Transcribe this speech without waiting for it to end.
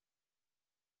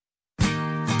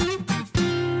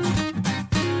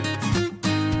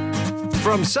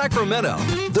From Sacramento,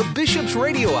 the Bishop's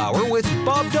Radio Hour with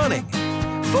Bob Dunning,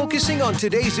 focusing on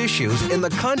today's issues in the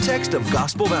context of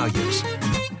gospel values.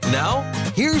 Now,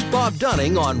 here's Bob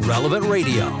Dunning on Relevant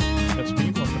Radio. That's me.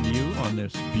 Welcome to you on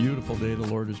this beautiful day the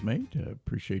Lord has made.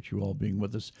 Appreciate you all being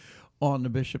with us on the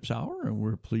Bishop's Hour, and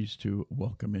we're pleased to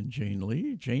welcome in Jane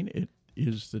Lee. Jane, it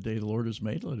is the day the Lord has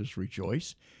made. Let us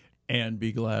rejoice and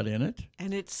be glad in it.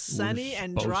 And it's sunny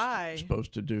and dry.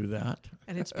 Supposed to do that.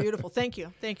 And it's beautiful. Thank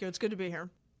you. Thank you. It's good to be here.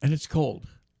 And it's cold.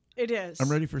 It is. I'm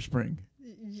ready for spring.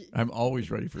 I'm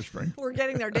always ready for spring. We're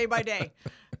getting there day by day,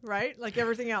 right? Like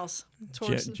everything else.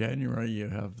 January, you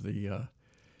have the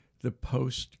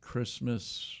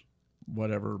post-Christmas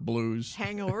whatever blues.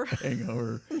 Hangover.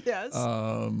 Yes.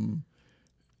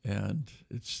 And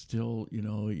it's still,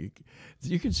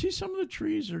 you can see some of the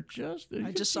trees are just.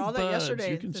 I just saw that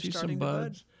yesterday. You can They're see starting some to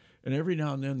buds, and every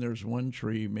now and then there's one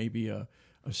tree, maybe a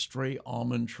stray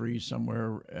almond tree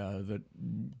somewhere that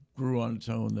grew on its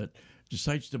own that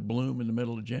decides to bloom in the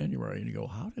middle of January, and you go,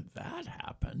 "How did that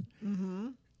happen?" Mm-hmm.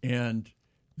 And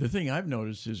the thing I've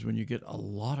noticed is when you get a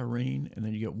lot of rain and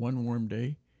then you get one warm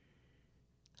day,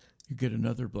 you get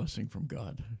another blessing from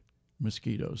God.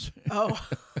 Mosquitoes. Oh,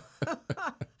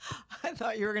 I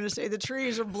thought you were going to say the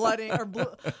trees are budding.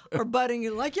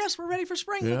 You're like, yes, we're ready for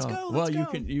spring. Yeah. Let's go. Well,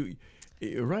 you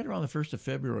right around the 1st of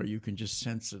February, you can just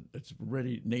sense it. It's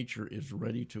ready. Nature is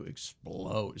ready to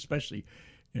explode, especially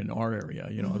in our area.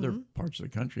 Other parts of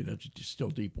the country that's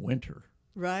still deep winter.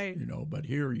 Right. But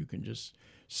here you can just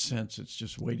sense it's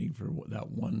just waiting for that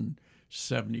one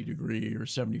 70-degree or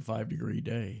 75-degree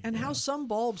day. And how some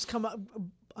bulbs come up.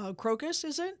 Crocus,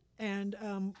 is it? And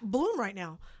bloom right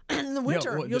now in the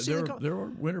winter. Well, you'll see there are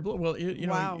winter bloom. Well,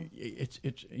 wow.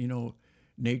 It's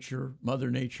nature,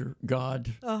 Mother Nature,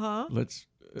 God. Let's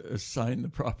assign the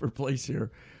proper place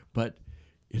here, but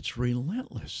it's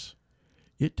relentless.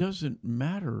 It doesn't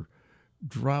matter,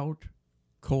 drought,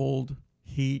 cold,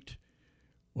 heat.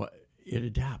 Well, it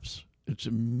adapts. It's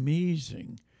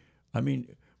amazing. I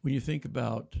mean, when you think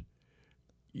about,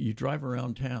 you drive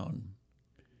around town.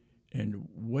 And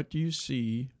what do you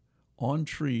see on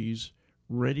trees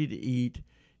ready to eat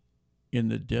in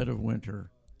the dead of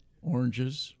winter?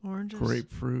 Oranges.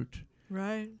 Grapefruit,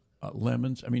 right?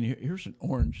 Lemons. I mean, here's an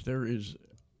orange. There is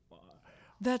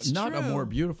not a more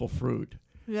beautiful fruit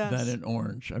than an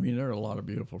orange. I mean, there are a lot of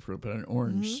beautiful fruit, but an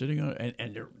orange sitting on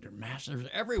and they're massive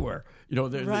everywhere.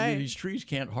 These trees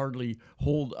can't hardly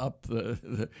hold up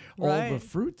all the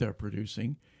fruit they're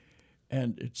producing,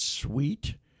 and it's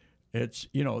sweet. It's,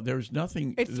 there's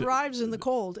nothing. It thrives in the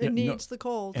cold. It needs the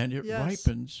cold. And it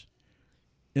ripens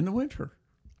in the winter.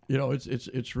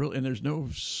 It's real. And there's no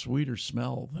sweeter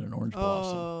smell than an orange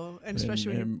blossom. Oh, and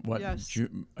especially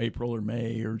June, April or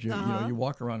May or June. You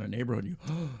walk around a neighborhood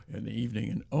in the evening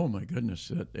and, oh my goodness,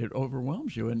 it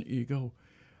overwhelms you. And you go,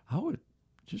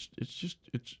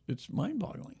 it's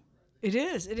mind-boggling. It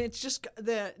is. And it's just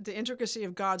the intricacy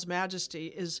of God's majesty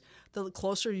is the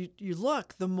closer you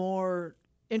look, the more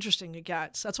interesting it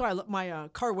gets. That's why I look my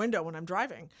car window when I'm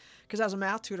driving, because as a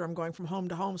math tutor, I'm going from home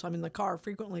to home, so I'm in the car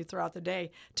frequently throughout the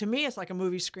day. To me, it's like a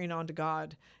movie screen onto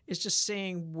God. It's just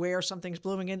seeing where something's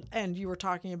blooming, and you were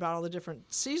talking about all the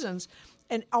different seasons,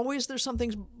 and always there's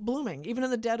something's blooming, even in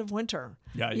the dead of winter,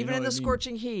 even in the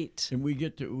scorching heat. And we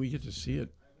get to see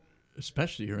it,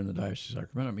 especially here in the Diocese of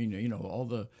Sacramento. I mean, all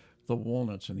the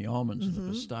walnuts and the almonds and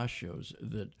the pistachios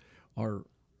that are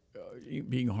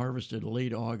being harvested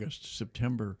late August,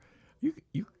 September.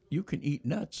 You can eat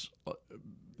nuts,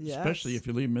 especially if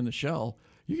you leave them in the shell.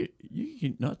 You can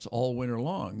eat nuts all winter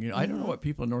long. I don't know what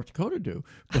people in North Dakota do,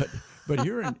 but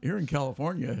here in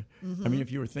California, I mean, if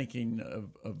you were thinking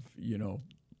of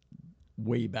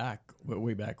way back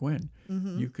when,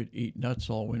 you could eat nuts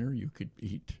all winter. You could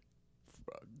eat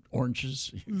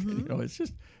oranges.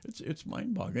 It's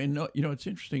mind-boggling. And it's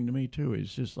interesting to me too.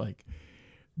 It's just like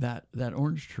that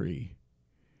orange tree.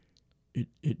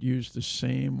 It used the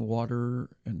same water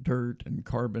and dirt and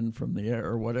carbon from the air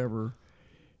or whatever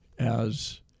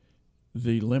as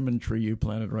the lemon tree you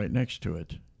planted right next to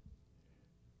it.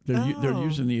 They're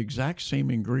using the exact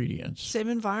same ingredients. Same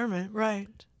environment, right.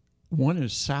 One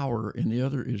is sour and the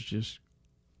other is just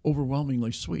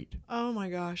overwhelmingly sweet. Oh my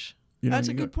gosh. That's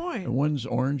a good point. And one's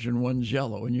orange and one's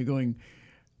yellow. And you're going,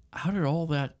 how did all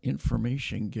that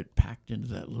information get packed into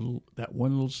that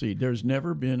one little seed? There's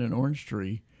never been an orange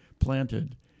tree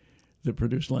planted that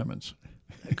produced lemons.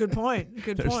 Good point.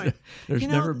 Good point. There's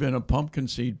never been a pumpkin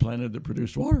seed planted that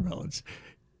produced watermelons.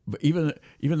 But even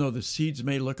though the seeds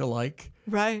may look alike,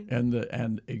 right? And the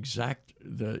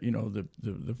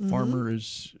farmer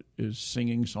is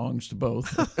singing songs to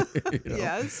both.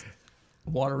 Yes.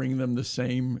 watering them the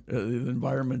same, the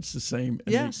environment's the same.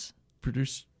 And Yes. they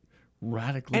produce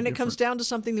radically And it different. comes down to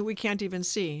something that we can't even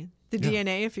see. The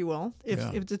DNA, if you will,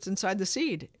 if it's inside the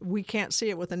seed, we can't see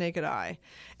it with the naked eye.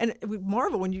 And we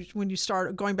marvel when you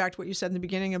start going back to what you said in the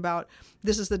beginning about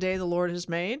this is the day the Lord has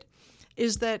made,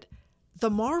 is that the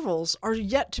marvels are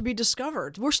yet to be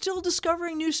discovered. We're still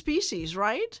discovering new species,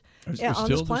 right? We're on still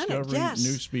this planet. discovering Yes.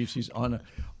 new species on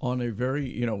a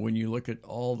very, when you look at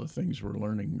all the things we're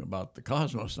learning about the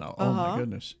cosmos now, oh my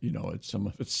goodness, some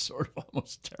of it's sort of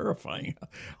almost terrifying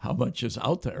how much is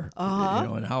out there,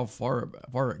 and how far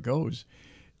it goes.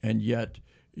 And yet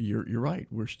you're right.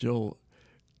 We're still,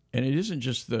 and it isn't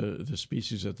just the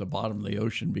species at the bottom of the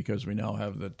ocean, because we now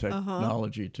have the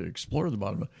technology to explore the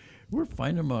bottom. We're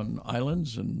finding them on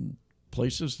islands and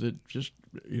places that just,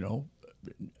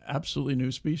 absolutely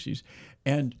new species,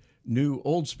 and new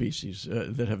old species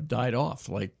that have died off,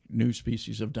 like new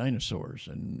species of dinosaurs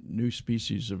and new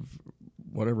species of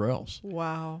whatever else.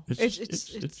 Wow,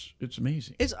 It's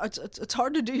amazing. It's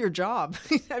hard to do your job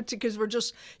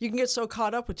because you can get so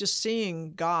caught up with just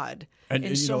seeing God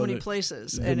in so many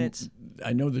places, and it's.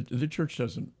 I know that the church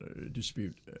doesn't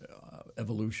dispute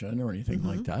evolution or anything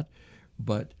like that,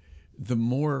 but the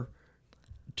more,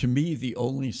 to me, the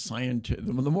only scientific,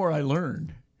 the more I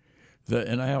learned,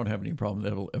 and I don't have any problem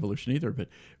with evolution either,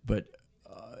 but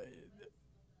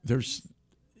there's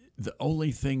the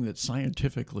only thing that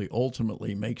scientifically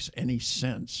ultimately makes any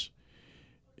sense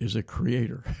is a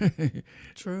creator.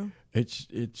 True. It's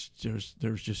just,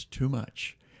 there's just too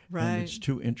much, right? And it's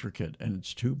too intricate, and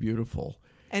it's too beautiful,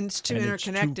 and it's too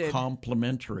interconnected, it's too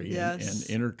complementary, and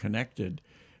interconnected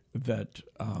that.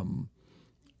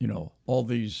 All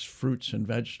these fruits and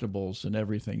vegetables and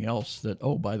everything else that,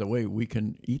 oh, by the way, we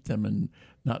can eat them. And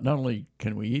not only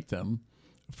can we eat them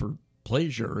for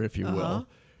pleasure, if you will,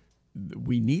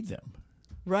 we need them.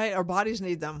 Right. Our bodies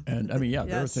need them. And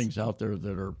there are things out there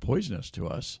that are poisonous to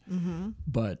us. Mm-hmm.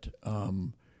 But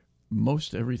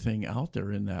most everything out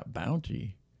there in that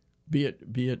bounty, be it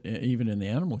even in the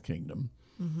animal kingdom,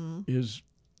 is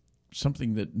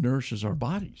something that nourishes our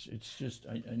bodies. It's just,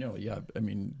 I know,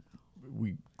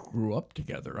 we grew up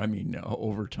together.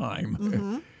 Over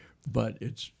time, but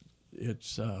it's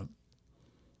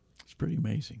pretty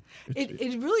amazing.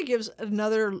 It really gives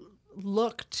another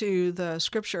look to the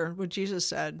scripture, what Jesus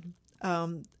said,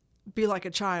 be like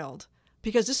a child.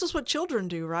 Because this is what children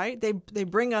do, right? They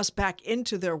bring us back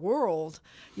into their world.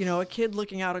 A kid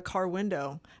looking out a car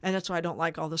window. And that's why I don't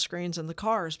like all the screens in the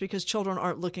cars, because children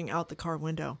aren't looking out the car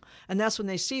window. And that's when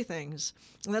they see things.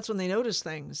 And that's when they notice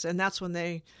things. And that's when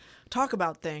they talk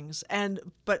about things.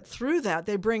 But through that,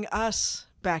 they bring us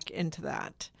back into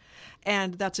that.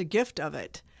 And that's a gift of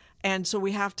it. And so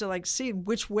we have to see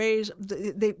which ways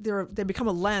they become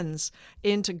a lens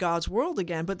into God's world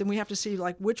again. But then we have to see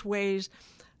which ways,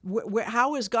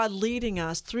 how is God leading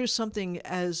us through something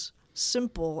as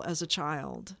simple as a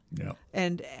child? Yeah.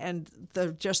 And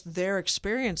just their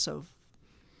experience of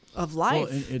life. Well,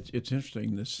 and it's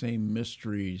interesting. The same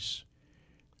mysteries.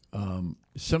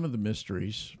 Some of the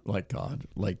mysteries, like God,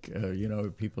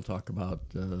 people talk about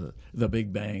the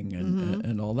Big Bang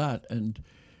and all that, and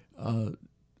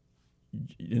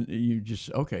you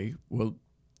just, okay, well,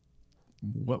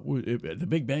 what would the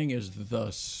Big Bang is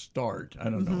the start? I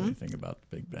don't know anything about the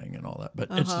Big Bang and all that, but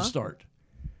it's the start.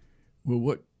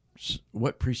 Well,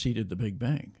 what preceded the Big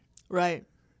Bang? Right.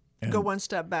 And, go one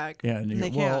step back. Yeah, and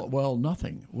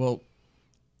nothing. Well,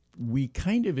 we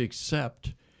kind of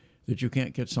accept that you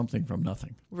can't get something from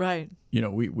nothing. Right.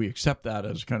 We accept that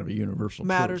as kind of a universal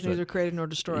Matter's truth. neither created nor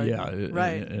destroyed. Yeah,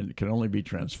 right. And it can only be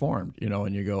transformed,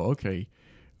 and you go, okay,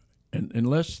 and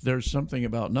unless there's something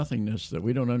about nothingness that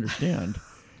we don't understand,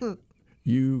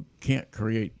 you can't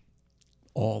create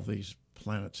all these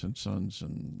planets and suns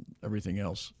and everything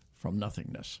else from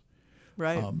nothingness.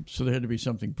 Right. So there had to be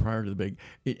something prior to the Big.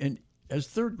 And as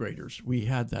third graders, we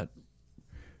had that.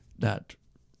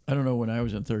 I don't know when I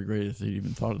was in third grade if they'd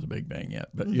even thought of the Big Bang yet,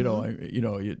 but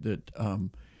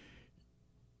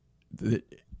that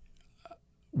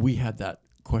we had that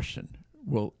question.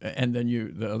 Well, and then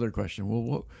the other question.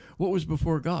 Well, what was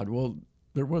before God? Well,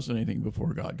 there wasn't anything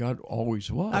before God. God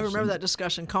always was. I remember that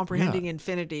discussion, comprehending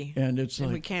infinity. And it's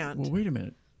we can't. Well, wait a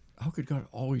minute. How could God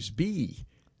always be?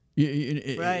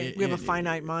 Right. We have a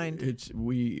finite mind. And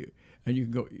you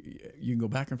can go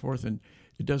back and forth, and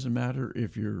it doesn't matter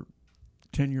if you're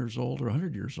 10 years old or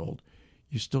 100 years old.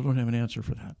 You still don't have an answer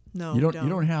for that. No, you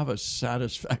don't have a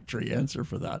satisfactory answer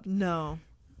for that. No.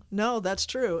 No, that's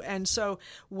true. And so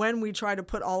when we try to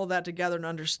put all of that together and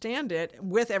understand it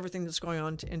with everything that's going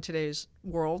on in today's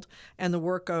world and the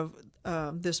work of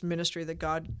this ministry that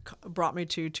God brought me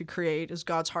to create is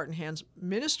God's Heart and Hands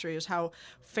ministry, is how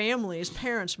families,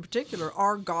 parents in particular,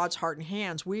 are God's heart and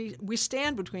hands. We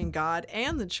stand between God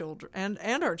and the children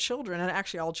and our children, and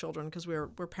actually all children, because we're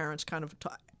parents kind of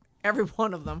to every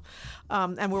one of them,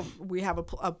 and we have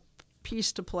a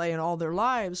piece to play in all their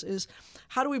lives. Is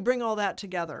how do we bring all that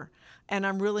together? And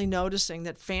I'm really noticing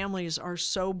that families are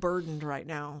so burdened right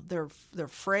now. They're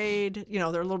afraid. They're a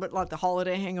little bit like the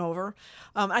holiday hangover.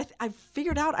 I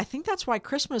figured out, I think that's why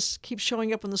Christmas keeps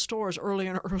showing up in the stores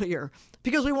earlier and earlier,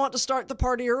 because we want to start the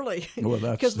party early. Well,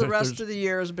 because the rest of the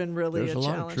year has been really a challenge.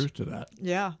 There's a lot of truth to that.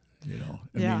 Yeah.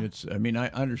 I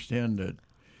understand that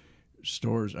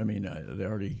stores, they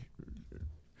already...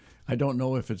 I don't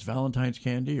know if it's Valentine's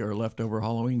candy or leftover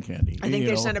Halloween candy. I think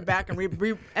they sent it back and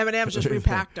M&M's just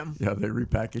repacked them. Yeah, they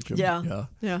repackage them.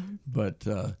 Yeah. But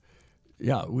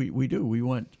we do. We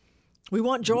want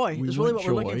joy. It's really what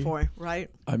we're looking for, right?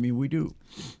 We do.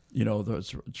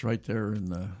 It's right there in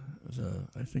the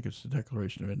I think it's the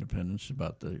Declaration of Independence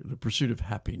about the pursuit of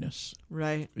happiness.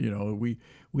 Right.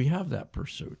 We have that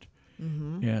pursuit,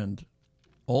 and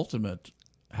ultimate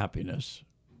happiness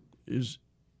is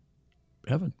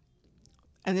heaven.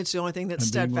 And it's the only thing that's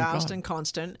steadfast and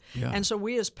constant. Yeah. And so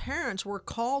we as parents, we're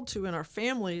called to, in our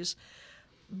families,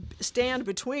 stand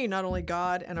between not only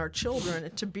God and our children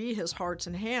to be his hearts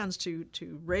and hands, to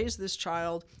raise this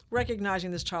child, recognizing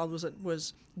this child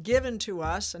was given to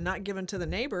us and not given to the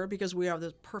neighbor, because we are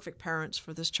the perfect parents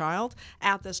for this child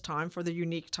at this time, for the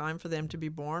unique time for them to be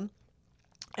born.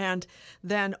 And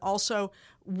then also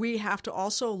we have to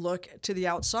also look to the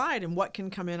outside and what can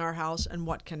come in our house and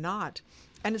what cannot.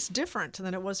 And it's different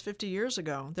than it was 50 years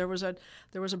ago. There was a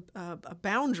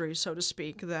boundary, so to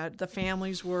speak, that the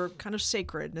families were kind of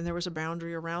sacred, and there was a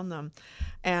boundary around them.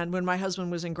 And when my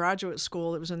husband was in graduate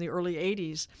school, it was in the early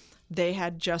 80s, they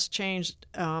had just changed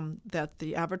that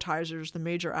the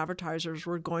major advertisers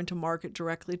were going to market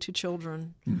directly to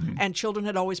children. Mm-hmm. And children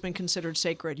had always been considered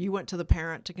sacred. You went to the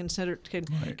parent to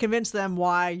convince them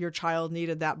why your child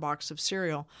needed that box of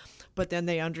cereal. But then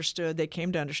they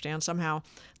came to understand somehow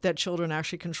that children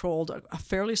actually controlled a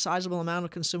fairly sizable amount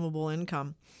of consumable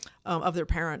income of their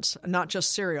parents, not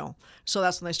just cereal. So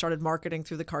that's when they started marketing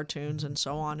through the cartoons and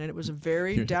so on. And it was a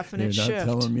very definite shift. You're not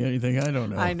telling me anything I don't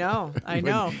know. I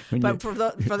know. But for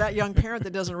that young parent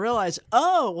that doesn't realize,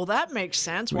 that makes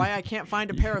sense why I can't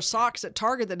find a pair of socks at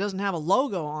Target that doesn't have a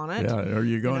logo on it. Yeah, or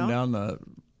you're going down the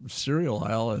cereal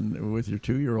aisle and with your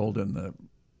 2-year-old in the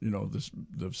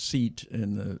the seat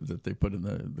that they put in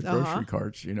the grocery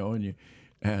carts,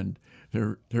 and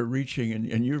they're reaching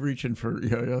and you're reaching for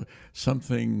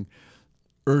something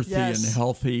earthy and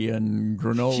healthy and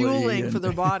granola, fueling for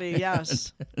their body.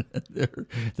 Yes,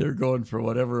 they're going for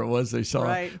whatever it was they saw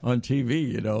on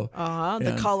TV.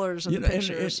 The colors and the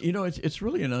pictures. And, it's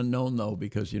really an unknown though,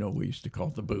 because we used to call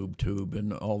it the boob tube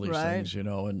and all these things.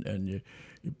 And you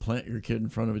plant your kid in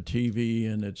front of a TV,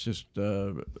 and it's just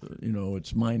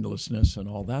it's mindlessness and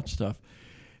all that stuff,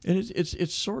 and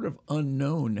it's sort of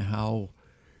unknown how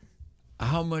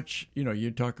much you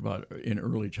talk about in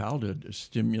early childhood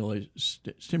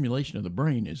stimulation of the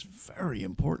brain is very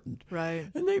important, right?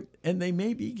 And they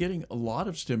may be getting a lot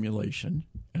of stimulation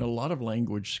and a lot of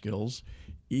language skills,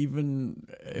 even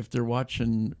if they're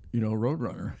watching,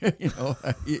 Roadrunner,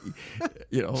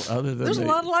 other than there's a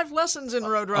lot of life lessons in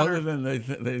Roadrunner. Other than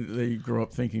they grow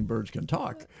up thinking birds can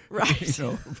talk, right?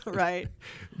 Right.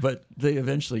 But they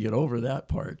eventually get over that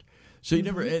part. So you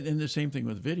never, and the same thing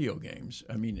with video games.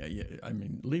 I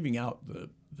mean, leaving out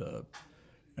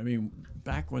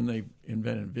back when they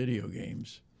invented video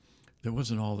games, there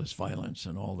wasn't all this violence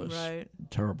and all this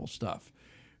terrible stuff,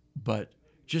 but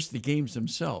just the games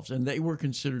themselves, and they were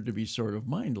considered to be sort of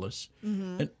mindless.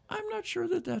 Mm-hmm. And I'm not sure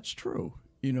that that's true,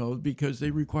 because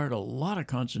they required a lot of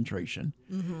concentration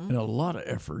and a lot of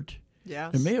effort.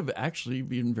 Yes. It may have actually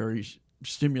been very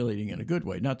stimulating in a good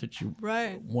way. Not that you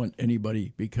want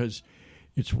anybody, because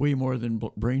it's way more than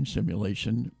brain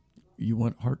stimulation. You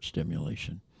want heart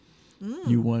stimulation.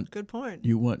 You want good point.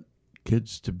 You want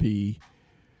kids to be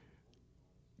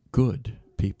good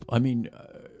people. I mean,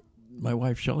 my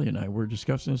wife Shelley and I were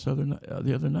discussing this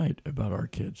the other night about our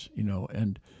kids,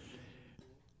 and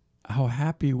how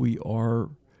happy we are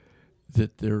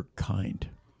that they're kind.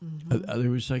 Mm-hmm. There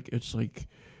was it's like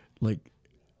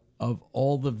of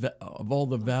all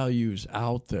the values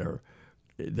out there,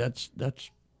 that's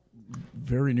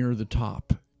very near the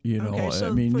top. Okay,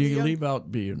 so you leave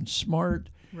out being smart,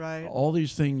 right? All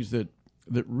these things that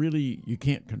really you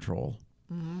can't control,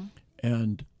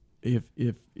 and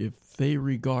if they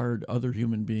regard other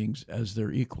human beings as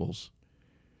their equals,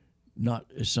 not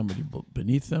as somebody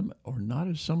beneath them or not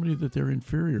as somebody that they're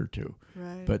inferior to,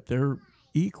 Right. but they're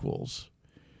equals,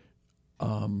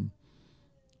 and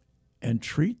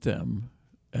treat them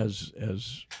as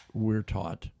we're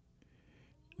taught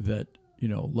that,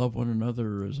 love one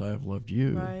another as I have loved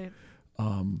you. Right.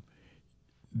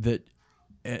 That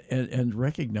and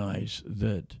recognize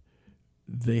that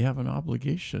they have an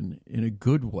obligation in a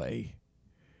good way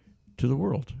to the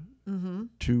world,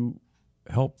 to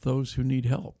help those who need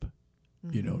help,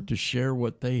 to share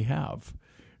what they have,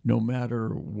 no matter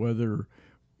whether,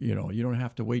 you don't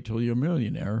have to wait till you're a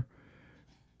millionaire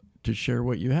to share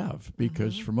what you have,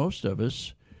 because for most of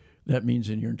us, that means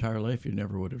in your entire life you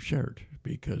never would have shared,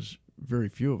 because very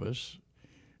few of us,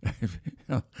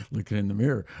 looking in the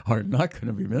mirror, are not going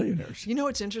to be millionaires. You know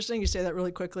what's interesting? You say that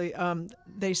really quickly.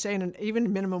 They say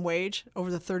even minimum wage over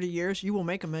the 30 years, you will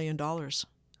make $1 million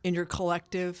in your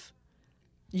collective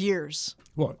years.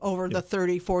 Well, over the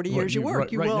 30, 40 years you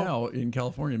work. Right now in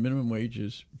California, minimum wage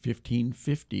is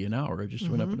 $15.50 an hour. It just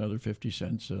went up another 50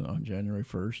 cents on January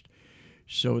 1st.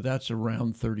 So that's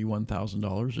around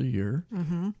 $31,000 a year.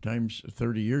 Times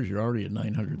 30 years, you're already at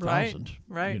 $900,000.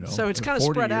 Right. So it's kind of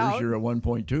 40 spread years, out. You're at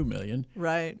 $1.2 million.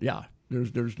 Right. Yeah.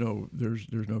 There's no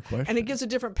question. And it gives a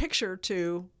different picture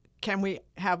to, can we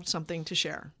have something to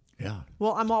share? Yeah.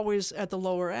 Well, I'm always at the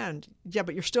lower end. Yeah,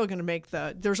 but you're still going to make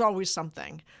there's always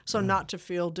something. So not to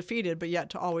feel defeated, but yet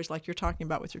to always, like you're talking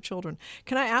about with your children.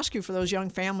 Can I ask you, for those young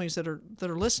families that are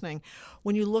listening,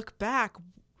 when you look back,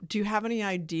 do you have any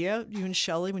idea, you and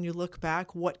Shelley, when you look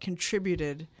back, what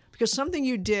contributed? Because something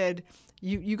you did,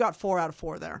 you got 4 out of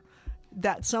 4 there.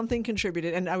 That something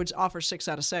contributed, and I would offer 6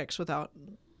 out of 6 without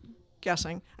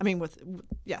guessing. I mean,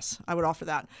 yes, I would offer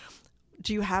that.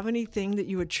 Do you have anything that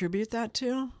you attribute that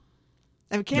to?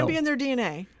 And it can't be in their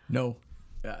DNA. No.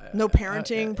 No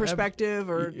parenting perspective,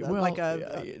 or well, like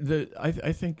a.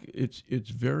 I think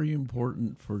it's very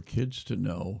important for kids to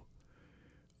know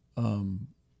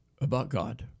about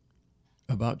God,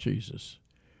 about Jesus,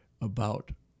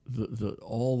 about the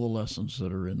all the lessons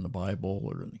that are in the Bible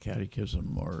or in the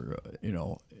Catechism, or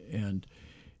and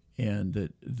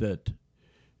that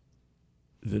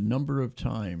the number of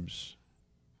times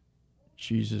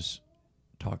Jesus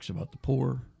talks about the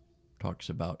poor, talks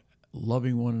about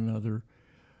loving one another.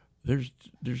 There's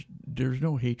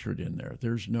no hatred in there.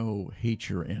 There's no hate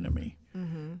your enemy.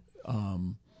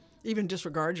 Even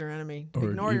disregard your enemy,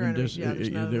 or ignore your enemy.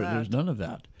 There's none of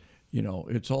that.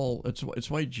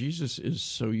 It's why Jesus is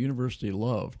so universally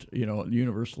loved.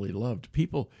 Universally loved.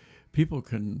 People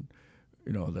can,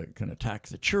 they can attack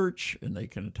the church, and they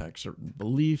can attack certain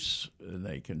beliefs, and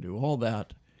they can do all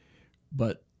that,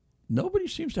 but nobody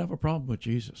seems to have a problem with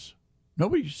Jesus.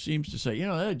 Nobody seems to say,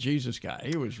 that Jesus guy,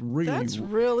 he was really... That's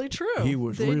really true. He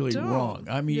was really wrong.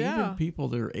 I mean, even people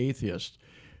that are atheists,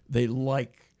 they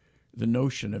like the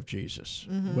notion of Jesus,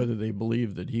 whether they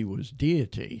believe that he was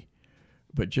deity,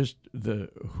 but just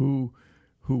who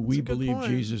we believe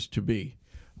Jesus to be,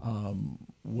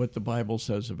 what the Bible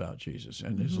says about Jesus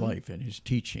and his life and his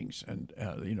teachings, and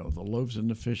the loaves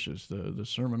and the fishes, the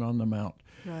Sermon on the Mount,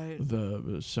 right.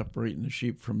 the separating the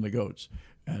sheep from the goats,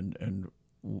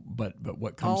 but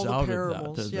what comes out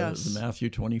of that, the Matthew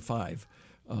 25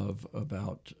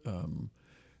 about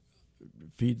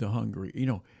feed the hungry,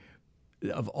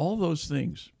 of all those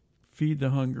things, feed the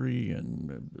hungry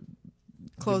and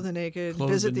clothe the naked,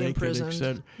 visit the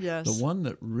imprisoned. Yes. The one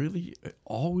that really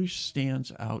always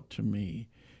stands out to me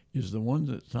is the one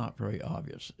that's not very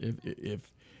obvious.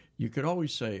 If you could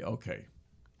always say, okay,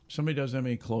 somebody doesn't have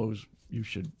any clothes, you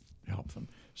should help them.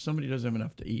 Somebody doesn't have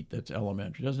enough to eat, that's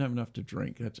elementary. Doesn't have enough to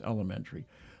drink, that's elementary.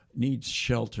 Needs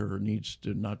shelter, needs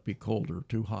to not be cold or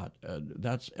too hot,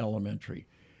 that's elementary.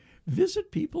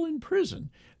 Visit people in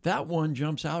prison. That one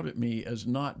jumps out at me as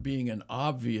not being an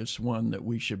obvious one that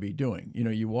we should be doing.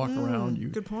 You walk around,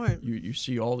 good point. You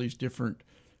see all these different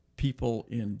people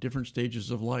in different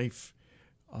stages of life.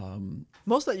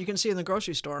 Most of that you can see in the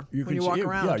grocery store when you walk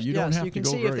around. Yeah, you don't have to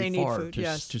go very far food,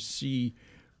 to see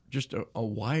just a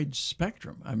wide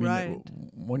spectrum. I mean,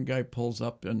 one guy pulls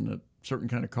up in a certain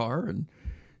kind of car, and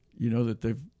that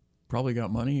they've probably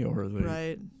got money, or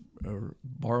they or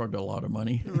borrowed a lot of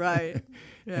money. Right.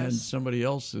 Yes. And somebody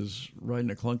else is riding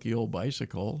a clunky old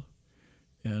bicycle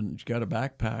and has got a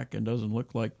backpack and doesn't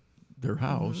look like they're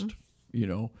housed,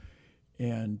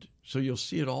 And so you'll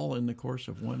see it all in the course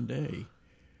of one day.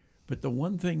 But the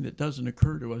one thing that doesn't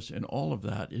occur to us in all of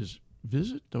that is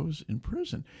visit those in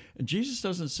prison. And Jesus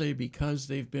doesn't say because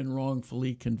they've been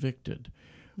wrongfully convicted.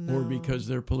 or because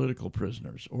they're political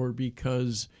prisoners, or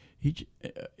because he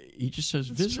just says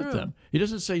visit them. He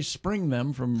doesn't say spring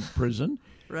them from prison.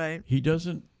 Right. He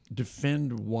doesn't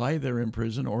defend why they're in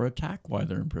prison or attack why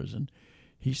they're in prison.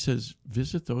 He says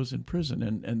visit those in prison.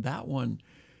 And that one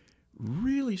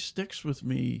really sticks with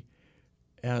me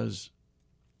as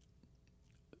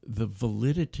the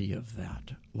validity of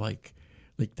that. Like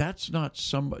that's not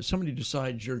somebody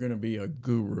decides you're going to be a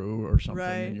guru or something,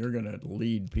 right, and you're going to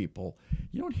lead people.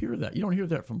 You don't hear that. You don't hear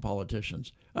that from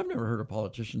politicians. I've never heard a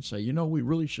politician say, we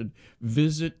really should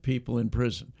visit people in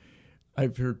prison.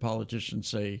 I've heard politicians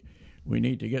say, we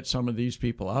need to get some of these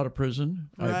people out of prison.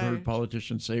 Right. I've heard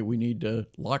politicians say we need to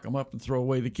lock them up and throw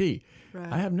away the key.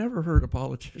 Right. I have never heard a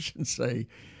politician say,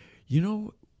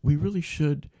 we really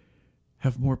should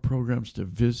have more programs to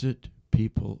visit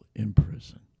people in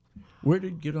prison. Where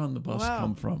did Get on the Bus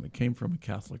come from? It came from a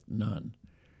Catholic nun.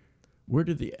 Where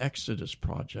did the Exodus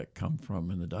Project come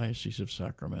from in the Diocese of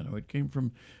Sacramento? It came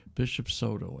from Bishop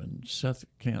Soto and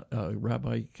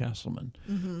Rabbi Castleman.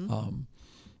 Mm-hmm.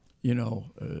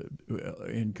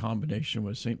 In combination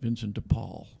with St. Vincent de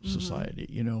Paul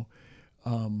Society,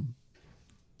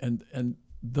 and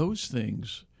those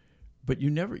things, but you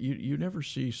never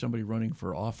see somebody running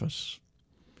for office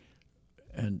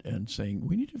and saying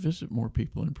we need to visit more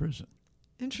people in prison.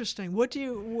 Interesting. We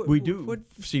do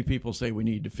see people say we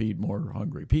need to feed more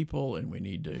hungry people, and we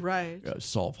need to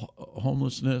solve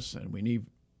homelessness, and we need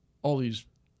all these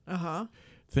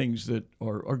things that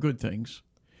are good things.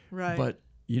 Right. But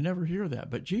you never hear that.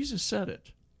 But Jesus said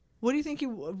it. What do you think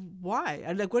why?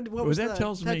 Like what was that?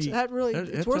 Tells me that really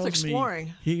it's worth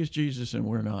exploring. He is Jesus and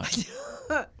we're not.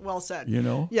 Well said.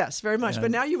 Yes, very much.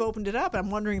 But now you've opened it up. I'm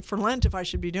wondering for Lent if I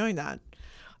should be doing that.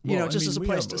 As a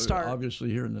place to start. Obviously,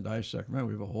 here in the Diocese of Sacramento,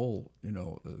 we have a whole,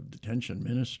 detention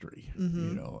ministry.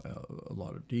 Mm-hmm. A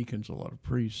lot of deacons, a lot of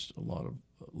priests, a lot of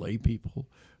lay people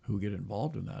who get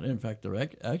involved in that. In fact, the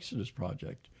Exodus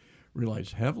Project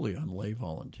relies heavily on lay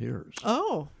volunteers.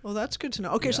 Oh, well, that's good to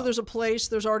know. Okay, so there's a place,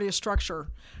 there's already a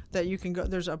structure that you can go,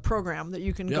 there's a program that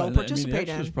you can go participate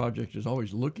the Exodus Project is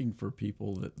always looking for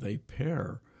people that they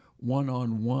pair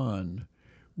one-on-one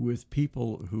with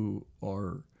people who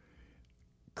are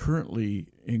currently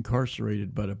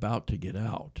incarcerated but about to get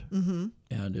out. Mm-hmm.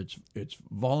 And it's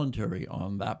voluntary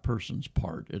on that person's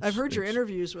part. I've heard your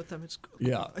interviews with them.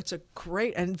 It's a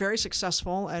great and very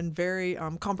successful and very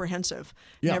comprehensive.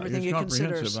 Yeah, everything it's it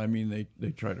comprehensive. considers. I mean,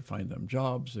 they try to find them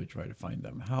jobs. They try to find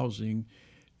them housing.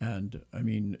 And, I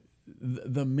mean,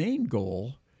 the main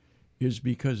goal is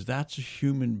because that's a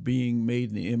human being made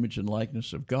in the image and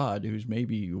likeness of God who's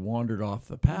maybe wandered off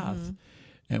the path, mm-hmm.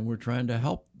 and we're trying to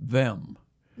help them.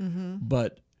 Mm-hmm.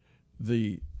 But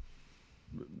the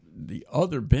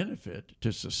other benefit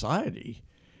to society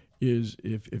is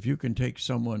if you can take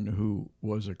someone who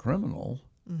was a criminal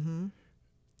mm-hmm.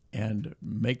 and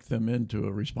make them into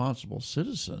a responsible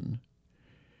citizen,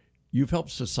 you've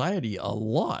helped society a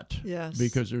lot. Yes.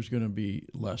 Because there's going to be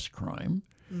less crime,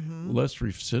 mm-hmm. less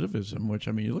recidivism. Which,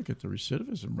 I mean, you look at the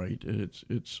recidivism rate;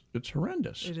 it's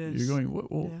horrendous. It is. You're going,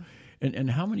 well, yeah.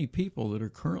 and how many people that are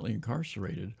currently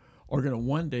incarcerated are going to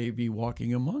one day be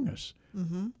walking among us?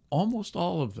 Mm-hmm. Almost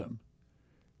all of them.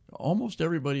 Almost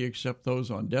everybody except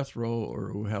those on death row or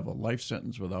who have a life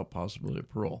sentence without possibility of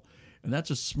parole. And that's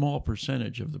a small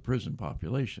percentage of the prison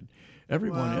population.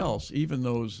 Everyone else, even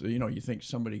those, you think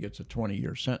somebody gets a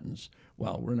 20-year sentence,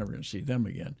 well, we're never going to see them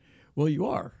again. Well, you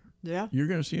are. Yeah. You're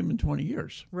going to see them in 20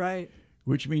 years. Right.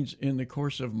 Which means in the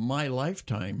course of my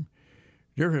lifetime,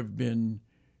 there have been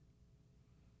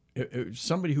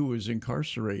somebody who was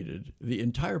incarcerated, the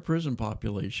entire prison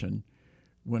population,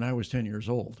 when I was 10 years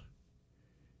old,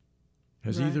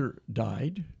 has either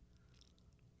died,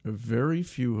 a very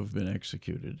few have been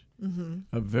executed, mm-hmm.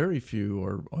 a very few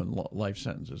are on life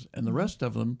sentences, and the rest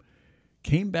of them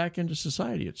came back into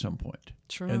society at some point.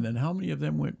 True. And then how many of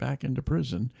them went back into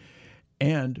prison,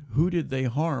 and who did they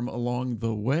harm along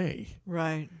the way?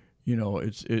 Right.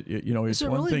 It's So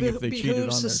one really thing if they cheated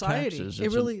on society. their taxes.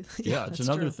 It's it's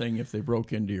another true. thing if they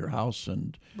broke into your house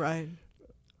and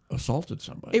assaulted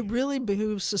somebody. It really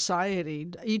behooves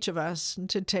society, each of us,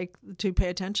 to pay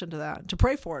attention to that, to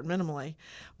pray for it minimally,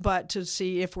 but to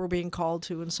see if we're being called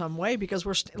to in some way, because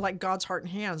we're like God's heart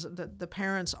and hands. The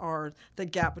parents are the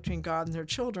gap between God and their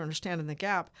children, or stand in the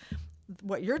gap.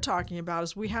 What you're talking about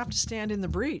is we have to stand in the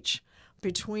breach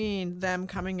between them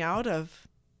coming out of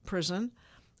prison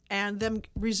and them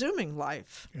resuming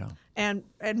life, and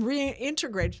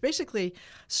reintegrate, basically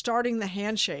starting the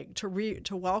handshake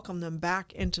to welcome them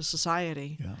back into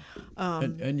society. Yeah,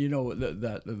 and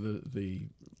the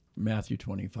Matthew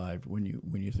 25, when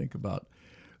you think about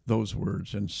those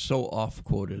words, and so oft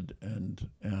quoted and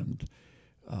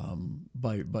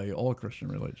by all Christian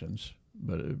religions,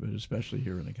 but especially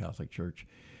here in the Catholic Church,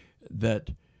 that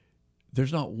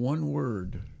there's not one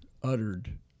word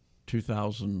uttered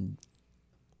 2,000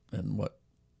 and what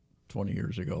 20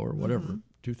 years ago or whatever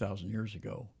 2,000 years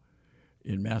ago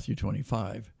in Matthew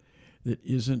 25 that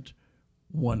isn't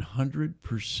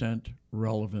 100%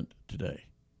 relevant today.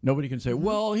 Nobody can say,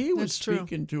 well, he was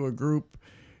speaking to a group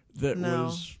that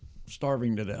was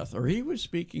starving to death, or he was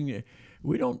speaking.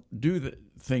 We don't do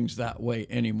things that way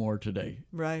anymore today.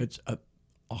 Right. It's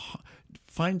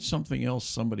find something else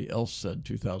somebody else said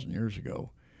 2,000 years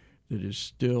ago that is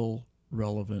still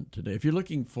relevant today. If you're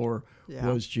looking for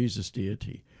was Jesus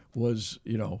deity, was,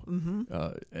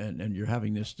 and you're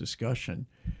having this discussion,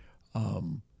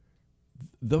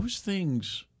 those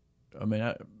things, I mean,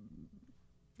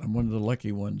 I'm one of the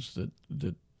lucky ones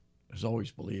that has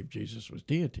always believed Jesus was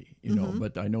deity,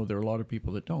 but I know there are a lot of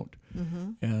people that don't.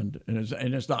 And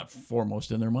it's not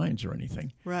foremost in their minds or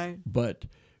anything. Right. But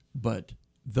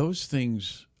those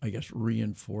things, I guess,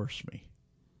 reinforce me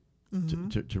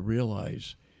to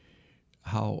realize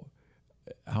how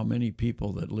many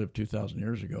people that lived 2,000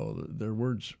 years ago, their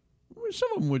words, some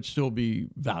of them would still be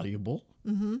valuable.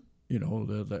 The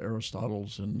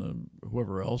Aristotles and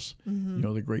whoever else,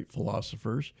 the great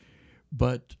philosophers.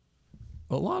 But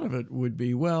a lot of it would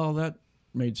be, well, that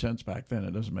made sense back then.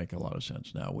 It doesn't make a lot of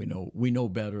sense now. We know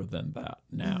better than that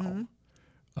now.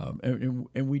 And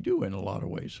we do in a lot of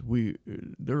ways.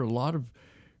 There are a lot of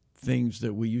things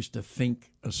that we used to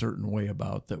think a certain way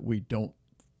about that we don't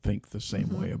think the same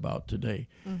way about today,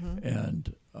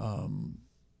 and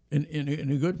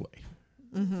in a good way.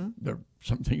 There are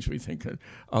some things we think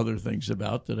other things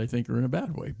about that I think are in a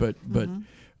bad way, but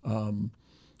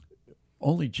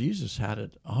only Jesus had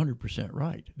it 100%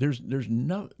 right. There's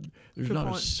not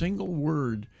a single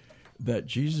word that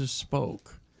Jesus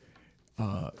spoke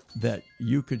that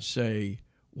you could say,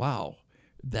 wow,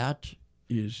 that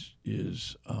is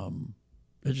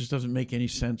it just doesn't make any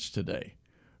sense today.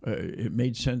 It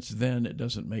made sense then. It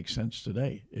doesn't make sense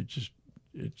today.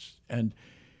 And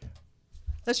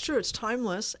that's true. It's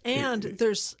timeless, and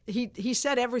he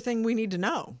said everything we need to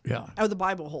know. Yeah. Oh, the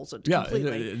Bible holds it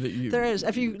completely. There is.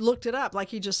 If you looked it up, like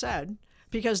he just said,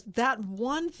 because that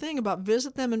one thing about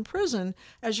visit them in prison,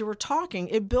 as you were talking,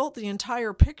 it built the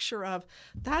entire picture of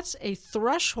that's a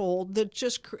threshold that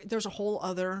just there's a whole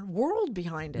other world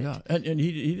behind it. Yeah, and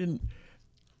he didn't.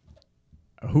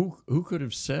 Who could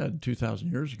have said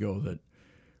 2,000 years ago that,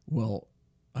 well,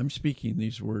 I'm speaking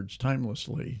these words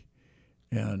timelessly,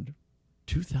 and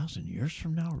 2,000 years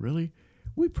from now, really,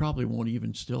 we probably won't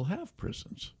even still have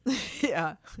prisons.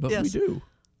 Yeah. But we do.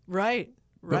 Right.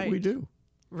 But we do.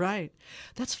 Right.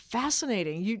 That's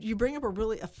fascinating. You bring up a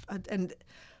really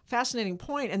fascinating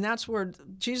point, and that's where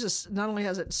Jesus not only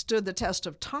has it stood the test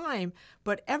of time,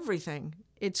 but everything.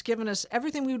 It's given us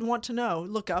everything we would want to know.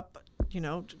 Look up,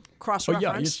 cross-reference.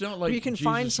 Yeah, it's not like you can Jesus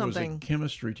find something. was a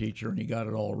chemistry teacher and he got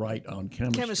it all right on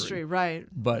chemistry. Chemistry, right.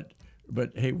 But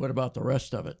hey, what about the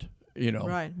rest of it?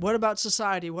 Right. What about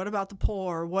society? What about the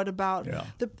poor? What about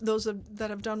those that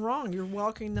have done wrong? You're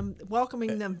welcoming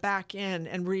them back in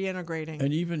and reintegrating.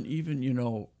 And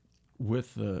even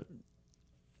with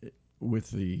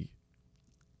the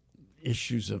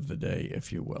issues of the day,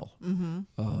 if you will,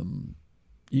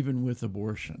 even with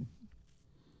abortion,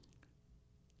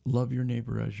 love your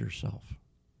neighbor as yourself.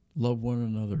 Love one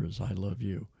another as I love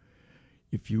you.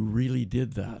 If you really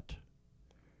did that,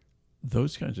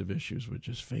 those kinds of issues would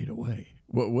just fade away.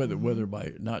 Whether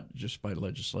by not just by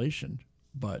legislation,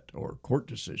 or court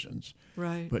decisions,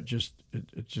 right? But it's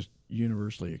just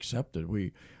universally accepted.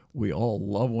 We all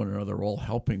love one another, we're all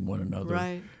helping one another.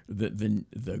 Right.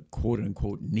 The quote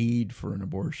unquote need for an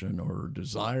abortion or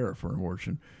desire for an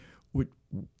abortion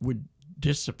would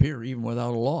disappear even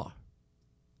without a law.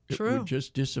 True. It would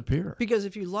just disappear. Because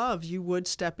if you love, you would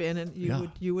step in and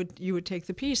you would take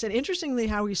the piece. And interestingly,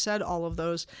 how he said all of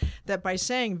those, that by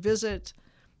saying visit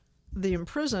the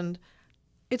imprisoned,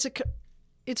 it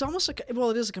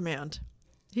is a command.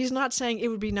 He's not saying it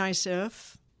would be nice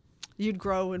if you'd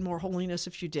grow in more holiness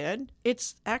if you did.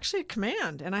 It's actually a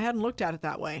command, and I hadn't looked at it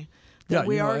that way. That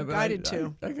we are guided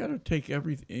to. I got to take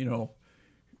everything.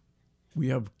 We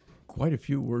have quite a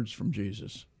few words from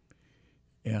Jesus,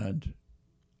 and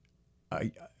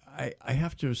I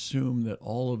have to assume that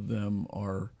all of them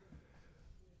are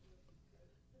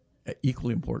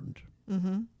equally important.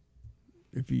 Mm-hmm.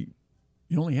 If he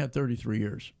only had 33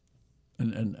 years,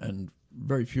 and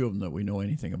very few of them that we know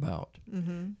anything about,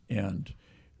 and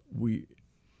we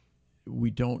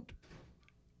don't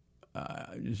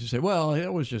just say, well,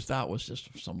 that was just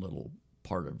some little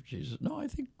part of Jesus. No, I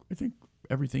think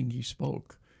everything he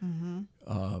spoke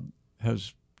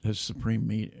has supreme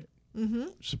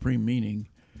meaning,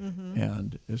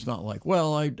 and it's not like,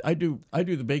 well, I do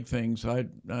the big things. I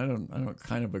don't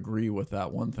kind of agree with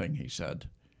that one thing he said.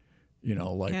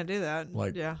 Like can't do that.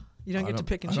 Like yeah, you don't get to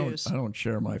pick and choose. I don't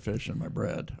share my fish and my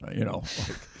bread.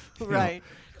 Right.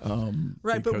 Right,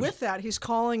 but because- with that, he's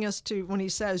calling us to, when he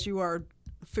says you are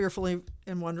fearfully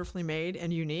and wonderfully made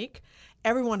and unique,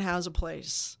 everyone has a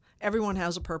place. Everyone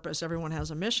has a purpose. Everyone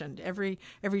has a mission. Every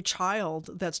child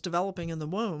that's developing in the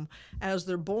womb, as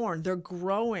they're born, they're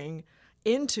growing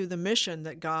into the mission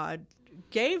that God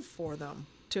gave for them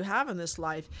to have in this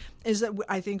life. Is that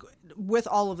I think with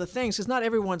all of the things, because not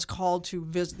everyone's called to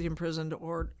visit the imprisoned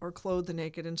or clothe the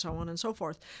naked and so on and so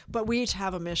forth, but we each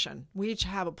have a mission. We each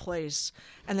have a place.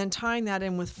 And then tying that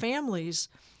in with families,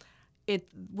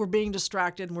 we're being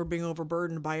distracted and we're being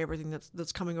overburdened by everything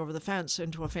that's coming over the fence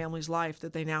into a family's life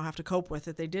that they now have to cope with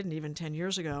that they didn't even 10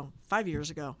 years ago, 5 years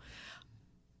ago.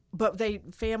 But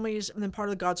families, and then part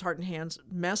of the God's Heart and Hands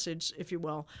message, if you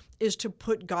will, is to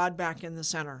put God back in the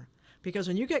center. Because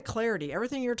when you get clarity,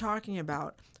 everything you're talking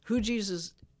about, who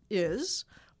Jesus is,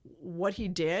 what he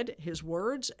did, his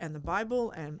words and the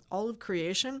Bible and all of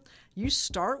creation, you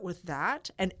start with that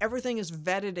and everything is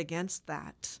vetted against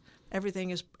that. Everything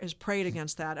is prayed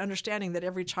against that, understanding that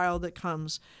every child that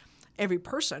comes, every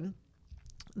person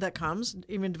that comes,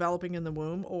 even developing in the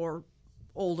womb or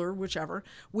older, whichever,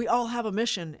 we all have a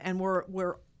mission and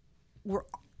we're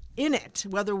in it,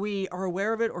 whether we are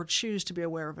aware of it or choose to be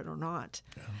aware of it or not.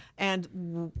 Yeah. And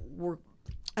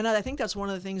I think that's one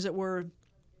of the things that we're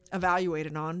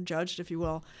evaluated on, judged, if you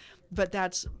will. But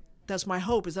that's my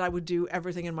hope, is that I would do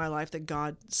everything in my life that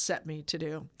God set me to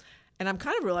do. And I'm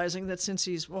kind of realizing that since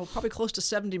he's, probably close to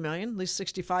 70 million, at least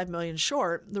 65 million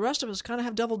short, the rest of us kind of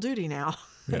have double duty now.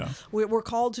 Yeah. We're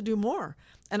called to do more.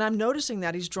 And I'm noticing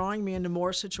that he's drawing me into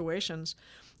more situations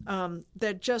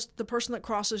that just the person that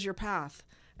crosses your path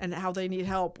and how they need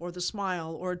help, or the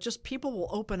smile, or just people will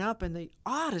open up in the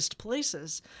oddest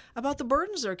places about the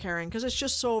burdens they're carrying because it's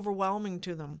just so overwhelming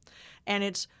to them.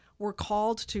 And we're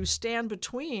called to stand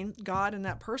between God and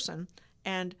that person.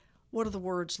 And what are the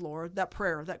words, Lord? That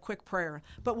prayer, that quick prayer.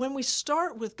 But when we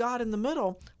start with God in the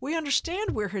middle, we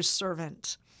understand we're his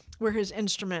servant, we're his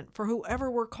instrument for whoever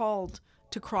we're called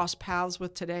to cross paths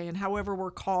with today, and however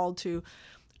we're called to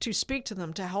speak to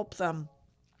them, to help them,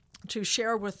 to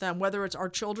share with them, whether it's our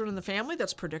children in the family,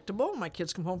 that's predictable. My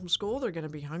kids come home from school, they're going to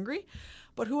be hungry.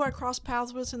 But who I cross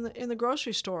paths with in the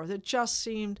grocery store that just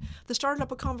seemed, they started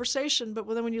up a conversation, but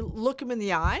then when you look them in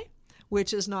the eye,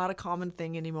 which is not a common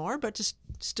thing anymore, but to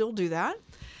still do that,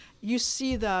 you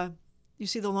see the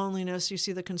loneliness, you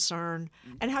see the concern,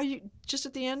 and how you, just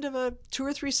at the end of a 2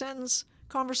 or 3 sentence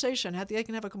conversation, they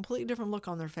can have a completely different look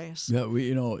on their face. Yeah,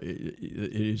 it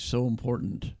is so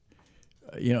important.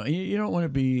 You don't want to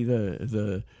be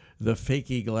the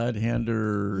fakey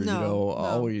glad-hander, no.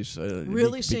 always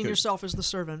really seeing yourself as the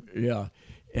servant. Yeah,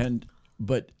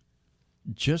 but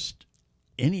just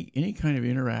any kind of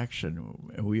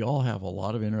interaction. We all have a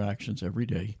lot of interactions every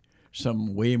day,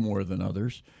 some way more than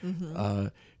others,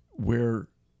 where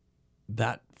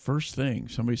that first thing,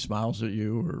 somebody smiles at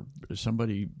you, or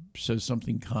somebody says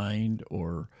something kind,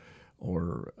 or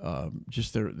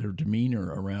just their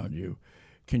demeanor around you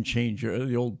can change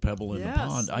the old pebble in the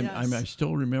pond. I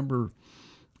still remember,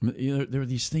 there are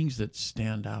these things that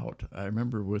stand out. I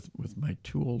remember with my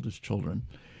 2 oldest children,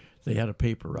 they had a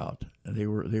paper out. They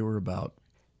were about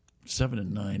 7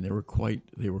 and 9. They were quite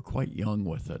young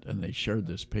with it, and they shared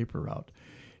this paper out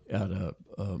at a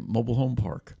mobile home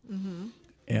park,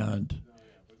 and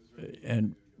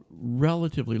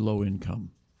relatively low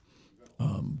income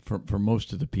for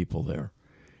most of the people there,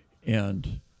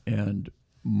 and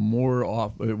more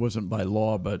often, it wasn't by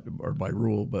law or by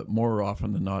rule, but more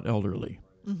often than not elderly,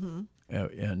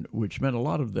 and which meant a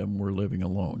lot of them were living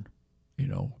alone,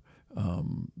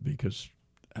 because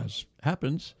as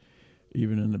happens,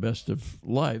 even in the best of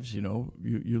lives, you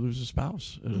lose a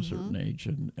spouse at a certain age,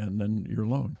 and then you're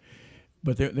alone.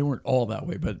 But they weren't all that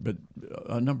way, but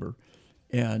a number,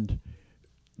 and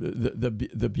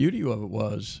the beauty of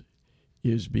it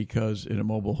is because in a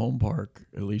mobile home park,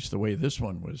 at least the way this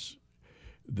one was,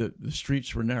 the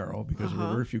streets were narrow because there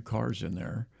were very few cars in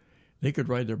there. They could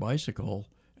ride their bicycle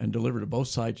and deliver to both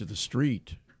sides of the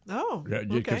street. Oh, okay.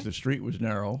 Because the street was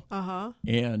narrow,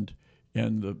 and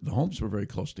the homes were very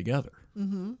close together.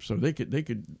 So they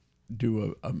could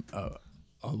do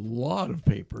a lot of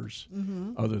papers,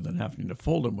 other than having to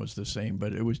fold them, was the same.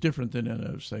 But it was different than in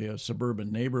a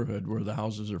suburban neighborhood where the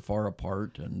houses are far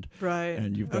apart and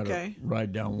you've got to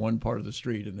ride down one part of the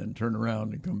street and then turn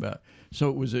around and come back. So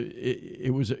it was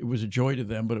a joy to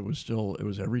them, but it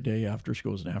was every day after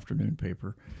school. It was an afternoon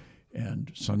paper,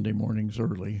 and Sunday mornings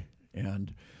early,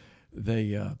 and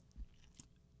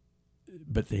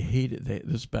but they hated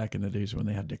this back in the days when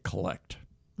they had to collect.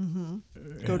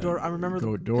 Go door. I remember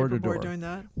go door to door doing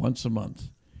that once a month,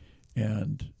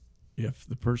 and if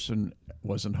the person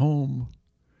wasn't home,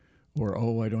 or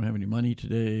I don't have any money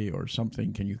today, or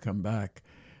something, can you come back?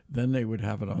 Then they would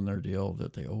have it on their deal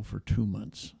that they owe for 2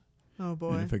 months. Oh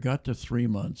boy! And if it got to 3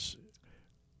 months,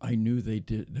 I knew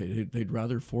they'd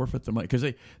rather forfeit the money, because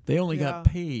they only got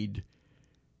paid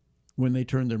when they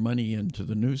turned their money into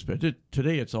the newspaper.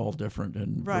 Today it's all different,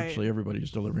 and virtually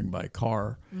everybody's delivering by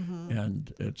car,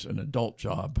 and it's an adult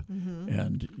job,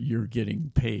 and you're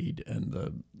getting paid, and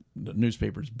the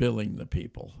newspaper's billing the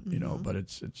people, but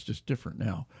it's just different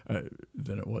now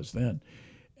than it was then.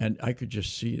 And I could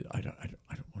just see, I don't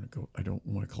want to go, I don't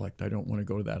want to collect, I don't want to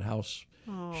go to that house.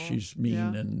 Oh, she's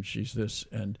mean and she's this.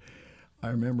 And I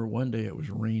remember one day it was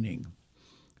raining,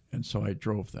 and so I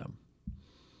drove them,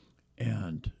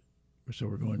 and so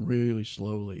we're going really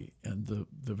slowly, and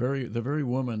the very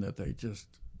woman that they just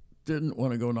didn't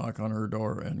want to go knock on her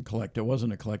door and collect. It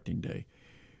wasn't a collecting day.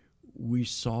 We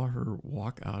saw her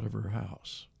walk out of her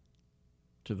house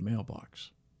to the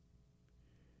mailbox.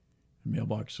 The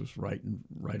mailbox was right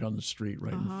on the street,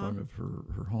 right in front of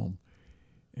her home,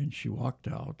 and she walked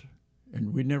out.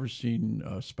 And we'd never seen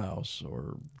a spouse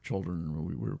or children.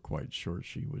 We were quite sure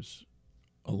she was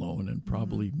alone, and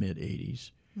probably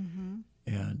mid-80s,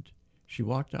 and she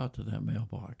walked out to that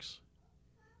mailbox,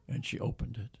 and she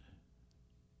opened it,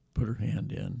 put her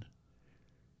hand in,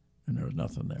 and there was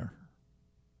nothing there.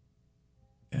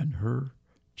 And her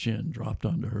chin dropped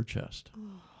onto her chest,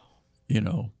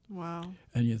 Wow.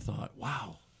 And you thought,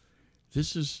 wow,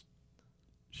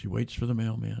 she waits for the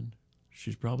mailman.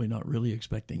 She's probably not really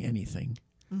expecting anything,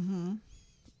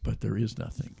 but there is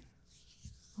nothing.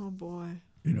 Oh, boy.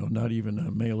 Not even a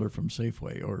mailer from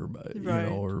Safeway or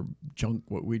or junk,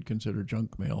 what we'd consider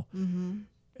junk mail,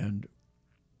 and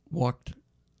walked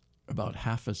about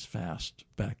half as fast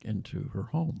back into her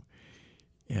home.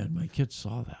 And my kids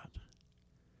saw that,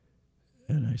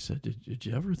 and I said, "Did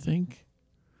you ever think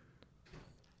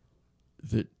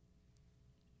that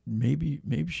maybe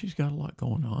she's got a lot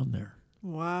going on there?"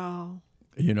 Wow.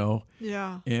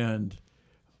 Yeah. And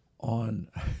I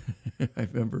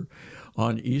remember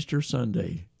on Easter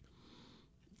Sunday,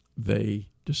 they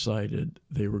decided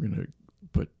they were going to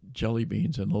put jelly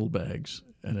beans in little bags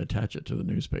and attach it to the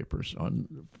newspapers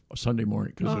on Sunday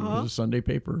morning, because it was a Sunday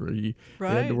paper. They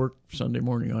had to work Sunday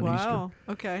morning on Easter. Wow,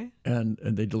 okay. And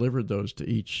they delivered those to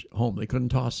each home. They couldn't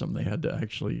toss them. They had to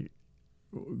actually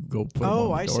go put them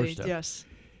on the doorstep. Oh, I see, yes.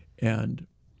 And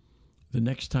the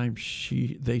next time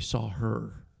they saw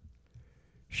her,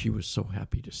 she was so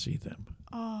happy to see them.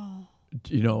 Oh.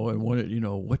 And wanted,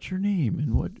 what's your name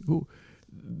and who?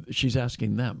 She's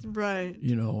asking them. Right.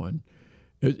 And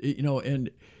and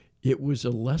it was a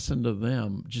lesson to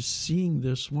them just seeing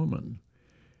this woman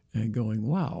and going,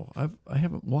 wow, I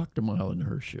haven't walked a mile in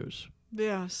her shoes.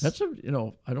 Yes. That's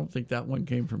I don't think that one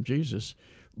came from Jesus,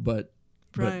 but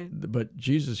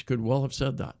Jesus could well have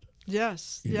said that.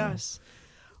 Yes. Yes.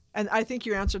 And I think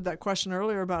you answered that question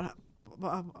earlier about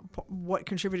what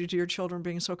contributed to your children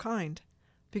being so kind,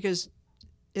 because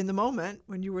in the moment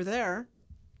when you were there,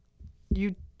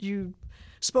 you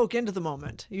spoke into the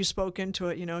moment. You spoke into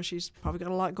it. She's probably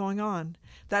got a lot going on.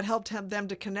 That helped them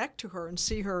to connect to her and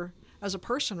see her as a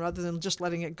person rather than just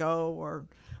letting it go.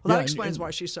 That explains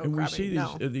why she's so crabby.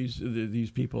 And we see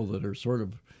these people that are sort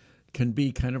of can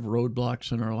be kind of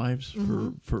roadblocks in our lives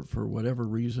for whatever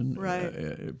reason.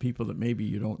 Right. People that maybe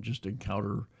you don't just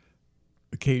encounter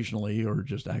occasionally or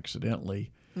just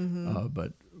accidentally,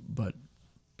 but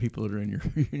people that are in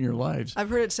your lives. I've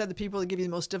heard it said the people that give you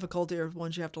the most difficulty are the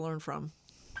ones you have to learn from.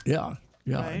 Yeah,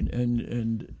 right?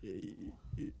 and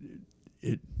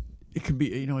it can be,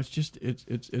 it's just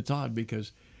it's odd,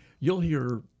 because you'll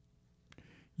hear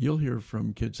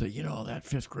from kids say, that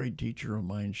 5th grade teacher of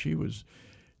mine, she was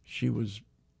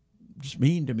just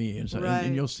mean to me,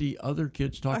 and you'll see other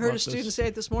kids talk about this. I heard a student say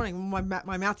it this morning. My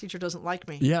math teacher doesn't like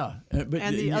me. Yeah, and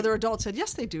the other adult said,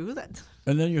 yes, they do. That.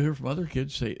 And then you hear from other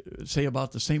kids say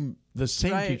about the same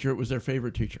teacher. It was their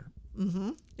favorite teacher.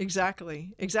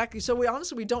 Exactly. So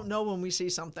we don't know when we see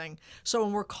something. So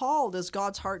when we're called as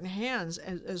God's heart and hands,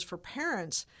 as for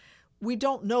parents, we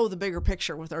don't know the bigger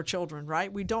picture with our children,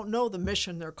 right? We don't know the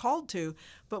mission they're called to,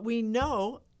 but we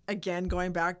know again,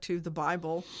 going back to the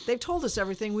Bible, they've told us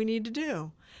everything we need to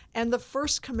do. And the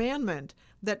first commandment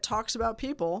that talks about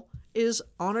people is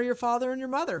honor your father and your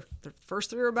mother. The first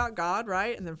three are about God,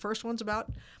 right? And then first one's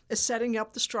about is setting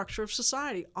up the structure of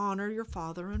society. Honor your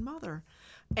father and mother.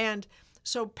 And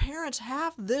so parents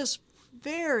have this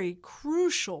very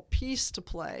crucial piece to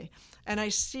play. And I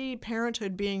see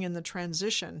parenthood being in the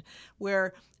transition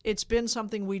where it's been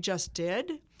something we just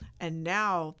did, and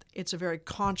now it's a very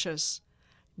conscious,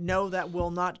 no, that will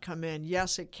not come in.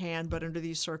 Yes, it can, but under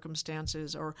these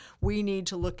circumstances, or we need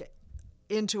to look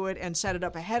into it and set it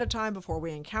up ahead of time before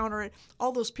we encounter it.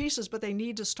 All those pieces, but they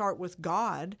need to start with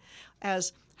God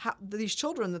as these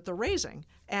children that they're raising.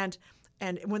 And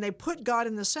when they put God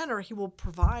in the center, he will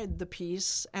provide the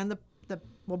peace and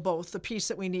both the peace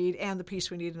that we need and the peace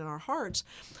we need in our hearts.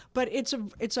 But it's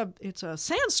a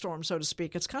sandstorm, so to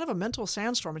speak. It's kind of a mental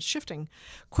sandstorm. It's shifting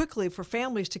quickly for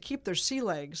families to keep their sea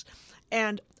legs.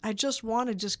 And I just want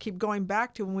to just keep going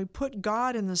back to when we put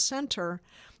God in the center,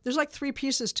 there's like three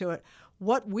pieces to it.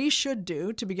 What we should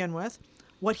do to begin with,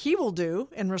 what he will do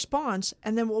in response,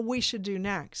 and then what we should do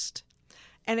next.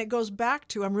 And it goes back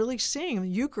to, I'm really seeing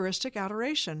Eucharistic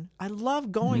adoration. I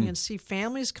love going and see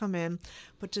families come in,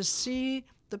 but to see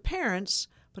the parents,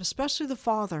 but especially the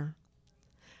father,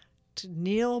 to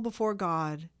kneel before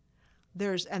God.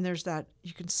 There's that,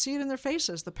 you can see it in their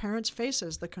faces, the parents'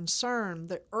 faces, the concern,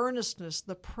 the earnestness,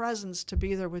 the presence to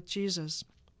be there with Jesus.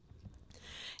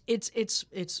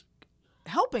 It's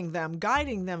helping them,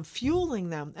 guiding them, fueling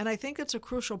them. And I think it's a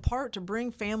crucial part to bring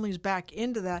families back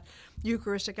into that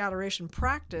Eucharistic adoration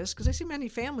practice, because I see many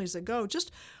families that go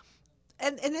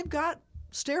and they've got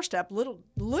stair-step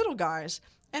little guys,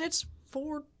 and it's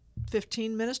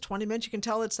 15 minutes, 20 minutes. You can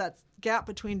tell it's that gap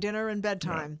between dinner and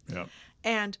bedtime. Yeah.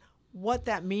 And what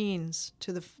that means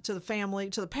to the family,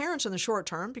 to the parents in the short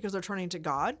term, because they're turning to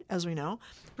God, as we know.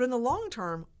 But in the long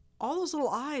term, all those little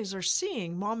eyes are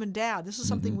seeing Mom and Dad. This is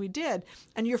something we did,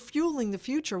 and you're fueling the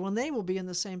future when they will be in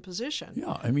the same position.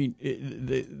 Yeah, I mean,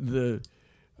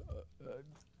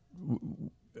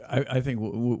 I think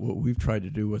what we've tried to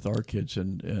do with our kids,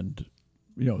 and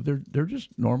you know, they're just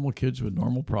normal kids with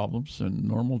normal problems and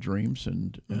normal dreams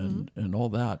and all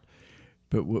that.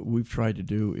 But what we've tried to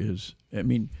do is, I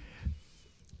mean,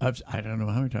 I don't know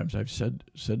how many times I've said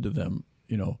to them,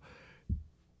 you know,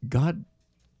 God.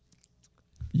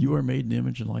 You are made in the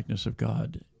image and likeness of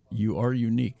God. You are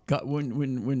unique. God,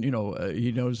 when you know,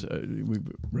 he knows, we've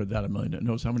read that a million,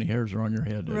 knows how many hairs are on your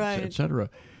head, right, et cetera.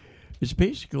 It's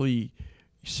basically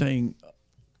saying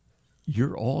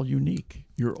you're all unique.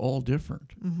 You're all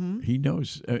different. He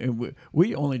knows. And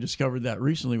we only discovered that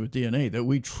recently with DNA, that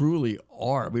we truly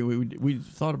are. We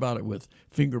thought about it with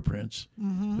fingerprints,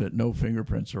 that no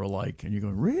fingerprints are alike. And you go,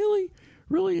 really?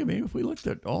 Really? I mean, if we looked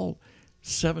at all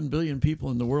 7 billion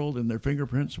people in the world and their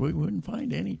fingerprints, we wouldn't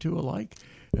find any two alike.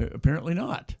 Apparently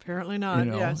not. Apparently not,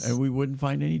 you know? Yes. And we wouldn't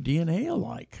find any DNA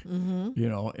alike. You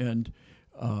know, and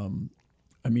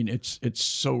I mean, it's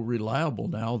so reliable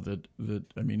now that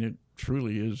I mean, it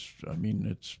truly is. I mean,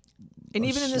 it's and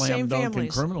even in the same families,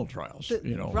 in criminal trials,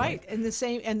 you know, right? In the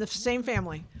same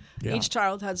family, each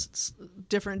child has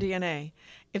different DNA.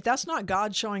 If that's not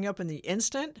God showing up in the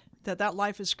instant that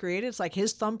life is created, it's like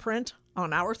his thumbprint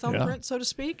on our thumbprint, so to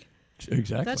speak.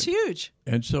 Exactly. That's huge.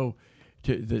 And so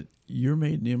that you're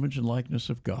made in the image and likeness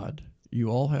of God. They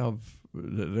all have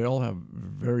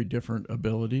very different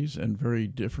abilities and very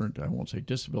different, I won't say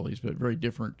disabilities, but very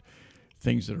different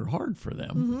things that are hard for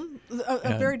them.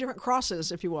 Very different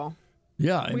crosses, if you will.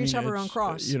 Yeah. We each have our own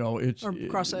cross. You know, or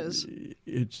crosses.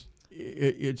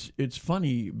 It's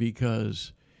funny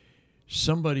because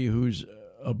somebody who's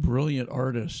a brilliant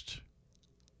artist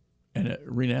and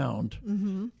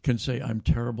renowned can say, I'm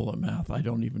terrible at math. I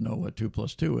don't even know what 2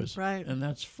 + 2 is. Right. And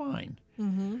that's fine.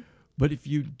 But if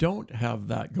you don't have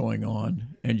that going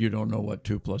on and you don't know what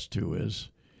 2 + 2 is,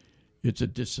 it's a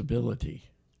disability.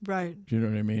 Right. Do you know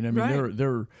what I mean? I mean,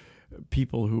 there are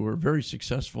people who are very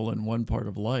successful in one part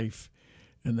of life,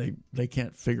 and they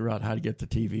can't figure out how to get the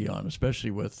TV on,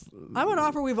 especially with... I would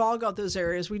offer we've all got those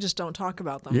areas. We just don't talk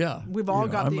about them. Yeah. We've all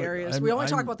got the areas. We only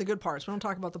talk about the good parts. We don't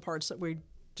talk about the parts that we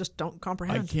just don't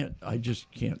comprehend. I just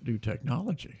can't do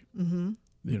technology.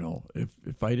 You know,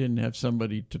 if I didn't have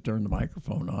somebody to turn the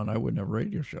microphone on, I wouldn't have a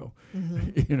radio show.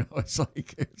 You know, it's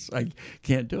like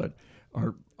can't do it.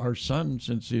 Our son,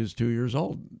 since he is 2 years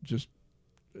old,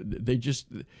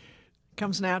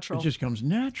 comes natural. It just comes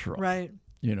natural. Right.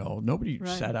 You know, nobody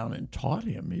sat down and taught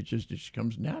him. It just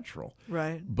comes natural.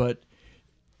 Right. But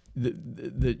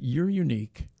that you're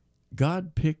unique.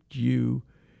 God picked you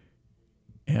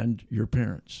and your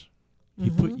parents. He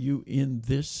put you in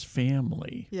this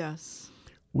family. Yes.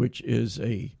 which is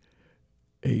a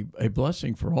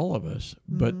blessing for all of us.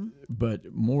 But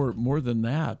more than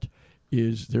that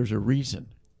is there's a reason.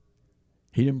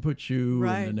 He didn't put you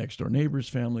in the next door neighbor's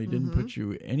family. He didn't put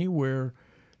you anywhere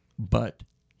but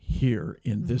here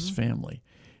in this family.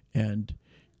 And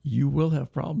you will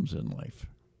have problems in life.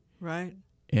 Right.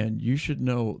 And you should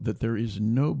know that there is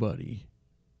nobody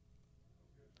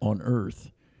on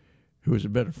earth who is a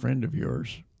better friend of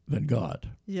yours than God.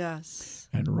 Yes.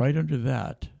 And right under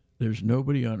that, there's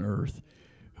nobody on earth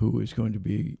who is going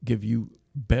to give you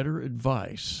better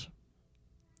advice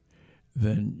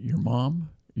than your mom,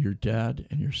 your dad,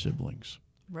 and your siblings.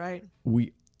 Right.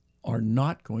 We are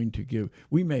not going to give,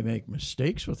 we may make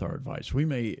mistakes with our advice. We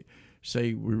may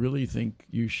say, we really think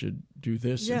you should do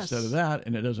this instead of that,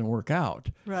 and it doesn't work out.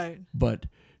 Right. But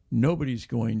nobody's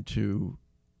going to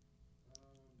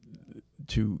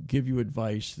give you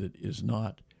advice that is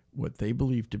not what they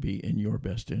believe to be in your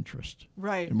best interest.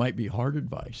 Right. It might be hard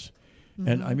advice.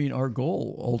 And I mean, our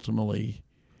goal ultimately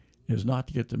is not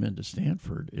to get them into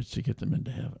Stanford, it's to get them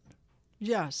into heaven.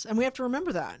 Yes, and we have to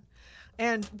remember that.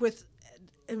 And with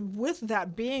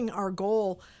that being our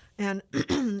goal, and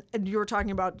you were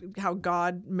talking about how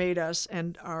God made us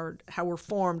and how we're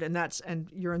formed, and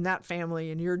you're in that family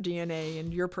and your DNA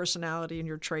and your personality and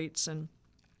your traits and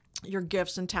your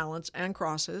gifts and talents and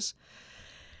crosses.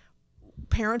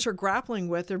 Parents are grappling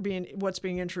with what's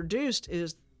being introduced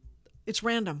is it's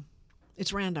random.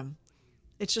 It's random.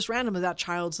 It's just random that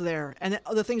child's there. And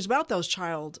the things about those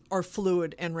child are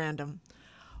fluid and random.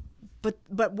 But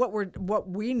what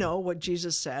we know, what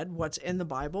Jesus said, what's in the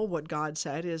Bible, what God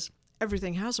said is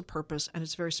everything has a purpose and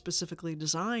it's very specifically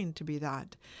designed to be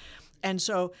that. And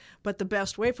so, but the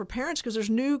best way for parents, because there's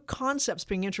new concepts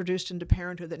being introduced into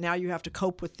parenthood that now you have to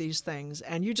cope with these things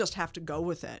and you just have to go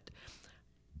with it.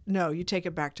 No, you take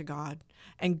it back to God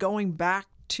and going back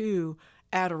to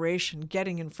adoration,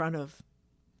 getting in front of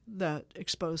the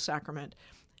exposed sacrament.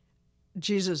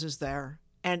 Jesus is there,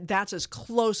 and that's as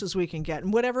close as we can get,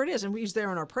 and whatever it is, and he's there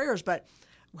in our prayers, but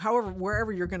however,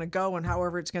 wherever you're going to go and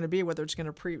however it's going to be, whether it's going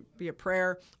to be a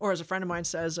prayer, or as a friend of mine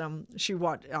says, she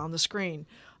watched on the screen,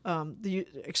 the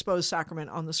exposed sacrament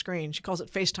on the screen. She calls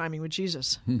it FaceTiming with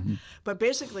Jesus. But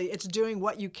basically, it's doing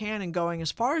what you can and going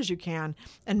as far as you can.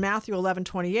 And Matthew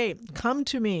 11:28, come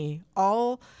to me,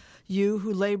 all you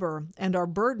who labor and are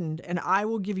burdened, and I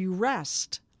will give you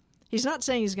rest. He's not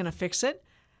saying he's going to fix it,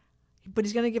 but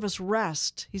he's going to give us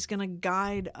rest. He's going to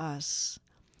guide us.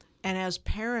 And as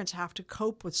parents have to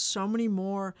cope with so many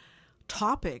more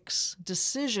topics,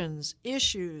 decisions,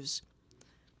 issues.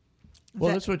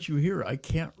 Well, that's what you hear. I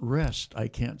can't rest. I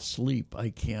can't sleep. I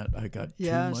got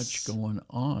too much going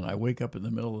on. I wake up in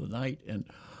the middle of the night and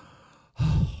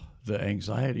the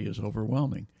anxiety is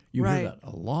overwhelming. You hear that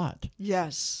a lot.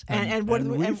 Yes. And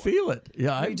we feel it.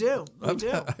 Yeah, we do.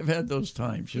 I've had those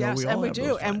times. You know, we all and we have do.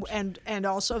 those times. And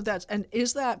also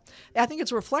is that, I think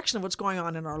it's a reflection of what's going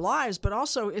on in our lives, but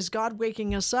also is God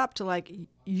waking us up to like,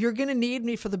 you're going to need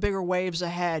me for the bigger waves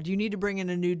ahead. You need to bring in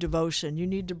a new devotion. You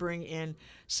need to bring in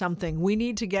something. We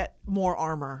need to get more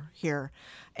armor here.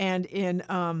 And in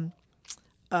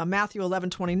Matthew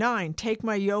 11:29, take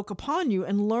my yoke upon you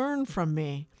and learn from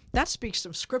me. That speaks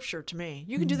of Scripture to me.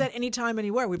 You can do that anytime,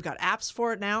 anywhere. We've got apps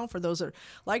for it now. For those that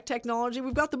like technology,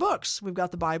 we've got the books. We've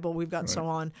got the Bible. We've got so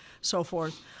on, so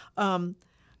forth. And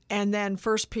then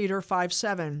 1 Peter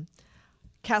 5:7,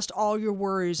 cast all your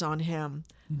worries on him.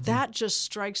 That just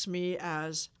strikes me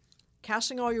as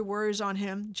casting all your worries on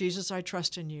him. Jesus, I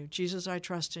trust in you. Jesus, I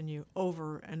trust in you,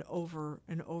 over and over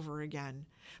and over again.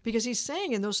 Because he's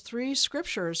saying in those three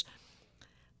scriptures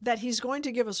that he's going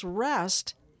to give us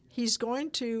rest. He's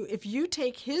going to, if you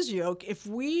take his yoke, if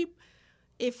we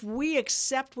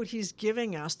accept what he's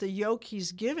giving us, the yoke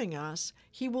he's giving us,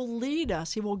 he will lead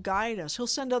us. He will guide us. He'll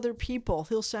send other people.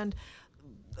 He'll send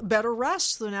better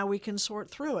rest so now we can sort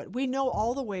through it. We know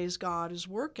all the ways God is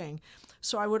working.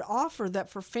 So I would offer that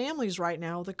for families right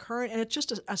now, the current, and it's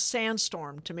just a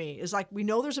sandstorm to me, is like we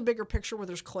know there's a bigger picture where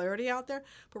there's clarity out there,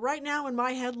 but right now in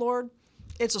my head, Lord,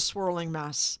 it's a swirling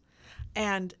mess.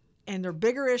 And they're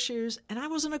bigger issues, and I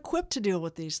wasn't equipped to deal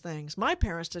with these things. My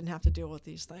parents didn't have to deal with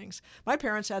these things. My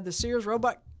parents had the Sears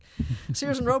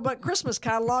and Roebuck Christmas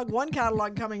catalog, one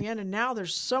catalog coming in, and now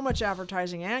there's so much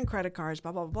advertising and credit cards,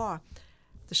 blah, blah, blah.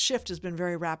 The shift has been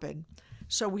very rapid.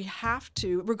 So we have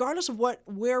to, regardless of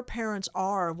where parents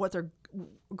are,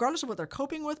 regardless of what they're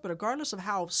coping with, but regardless of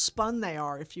how spun they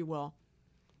are, if you will,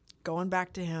 going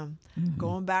back to him,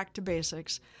 going back to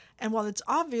basics. And while it's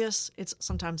obvious,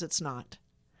 sometimes it's not.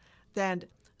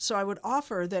 So I would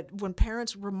offer that when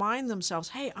parents remind themselves,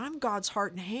 hey, I'm God's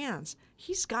heart and hands.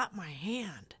 He's got my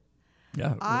hand.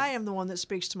 Yeah. I am the one that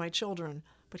speaks to my children,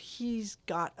 but he's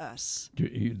got us.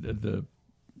 The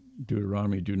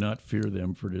Deuteronomy, do not fear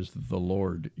them, for it is the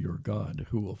Lord your God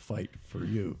who will fight for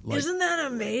you. Like, Isn't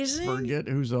that amazing? forget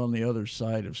who's on the other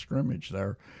side of scrimmage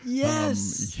there.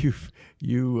 Yes.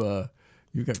 You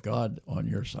got God on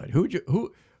your side.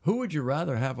 Who would you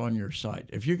rather have on your side?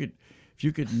 If you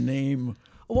could name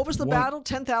What was the one- battle?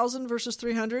 10,000 versus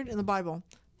 300 in the Bible.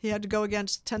 He had to go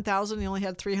against 10,000. He only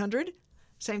had 300.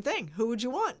 Same thing. Who would you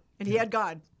want? And he had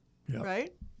God, Yeah.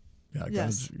 right? Yeah,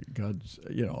 Yes. God's.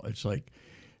 It's like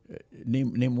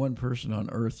name one person on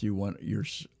earth you want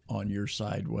on your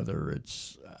side, whether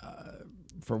it's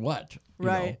for what, you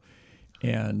Right.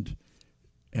 know?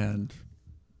 and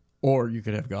or you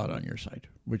could have God on your side.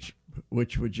 Which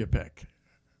would you pick?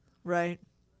 Right.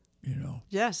 You know.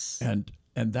 Yes. And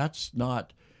that's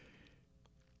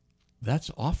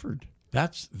offered.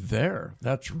 That's there.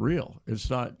 That's real. It's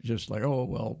not just like, oh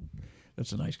well,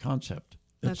 that's a nice concept.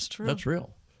 That's true. That's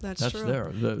real. That's true.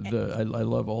 there. I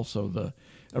love also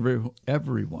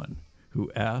everyone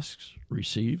who asks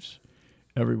receives,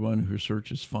 everyone who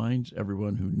searches finds,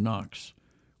 everyone who knocks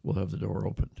will have the door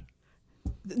opened.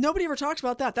 Nobody ever talks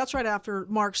about that. That's right after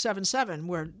Mark 7:7,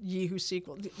 where ye who seek.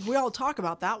 We all talk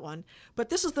about that one. But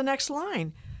this is the next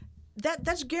line.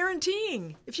 That's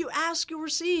guaranteeing. If you ask, you'll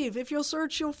receive. If you'll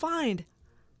search, you'll find.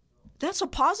 That's a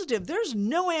positive. There's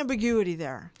no ambiguity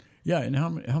there. Yeah, and how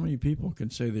many people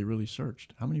can say they really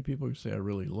searched? How many people can say I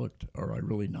really looked or I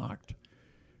really knocked?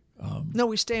 No,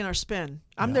 we stay in our spin.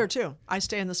 I'm Yeah. there too. I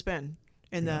stay in the spin,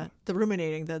 in the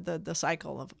ruminating, the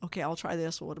cycle of, okay, I'll try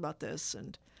this. Well, what about this?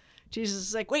 And Jesus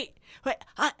is like, wait,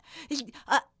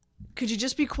 could you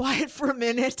just be quiet for a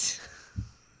minute?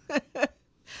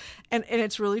 And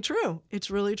it's really true. It's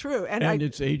really true. And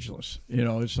it's ageless.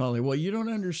 It's not like, well, you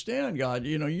don't understand, God.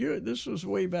 This was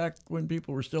way back when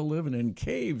people were still living in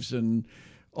caves and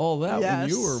all that when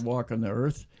you were walking the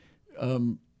earth.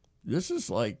 This is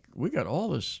like, we got all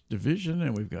this division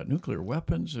and we've got nuclear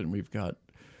weapons and we've got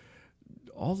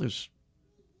all this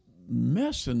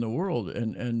mess in the world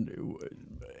and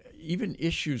even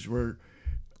issues where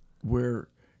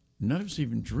none of us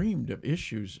even dreamed of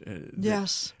issues.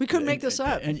 Yes. We couldn't make this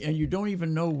up. And you don't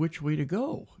even know which way to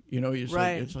go.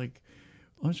 It's like,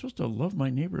 well, I'm supposed to love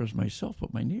my neighbor as myself,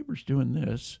 but my neighbor's doing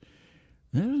this.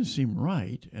 That doesn't seem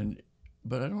right.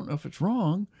 But I don't know if it's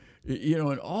wrong,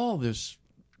 and all this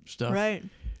stuff. Right.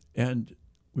 And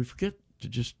we forget to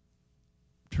just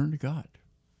turn to God.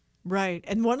 Right.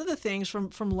 And one of the things from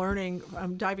learning,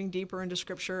 diving deeper into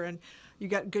Scripture, and you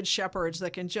got good shepherds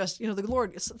that can just, the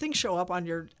Lord, things show up on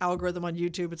your algorithm on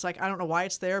YouTube. It's like, I don't know why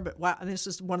it's there, but wow. And this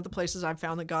is one of the places I've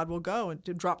found that God will go and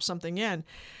to drop something in,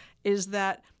 is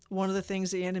that one of the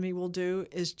things the enemy will do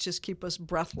is just keep us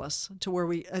breathless to where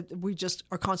we just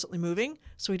are constantly moving,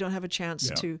 so we don't have a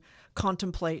chance to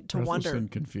contemplate, to breathless wonder.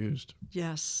 And confused.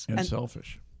 Yes. And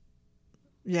selfish.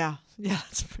 Yeah.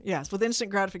 Yes. With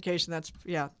instant gratification,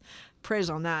 praise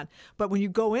on that. But when you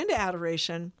go into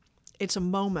adoration, it's a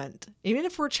moment. Even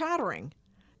if we're chattering,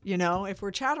 if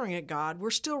we're chattering at God, we're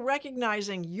still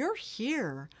recognizing you're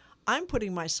here. I'm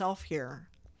putting myself here.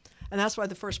 And that's why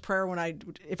the first prayer,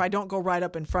 if I don't go right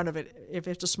up in front of it, if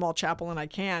it's a small chapel and I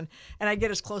can, and I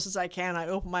get as close as I can, I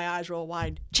open my eyes real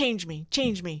wide. Change me.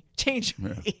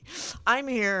 Yeah. I'm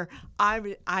here.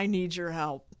 I need your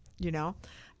help,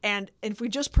 And if we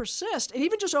just persist, and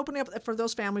even just opening up for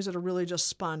those families that are really just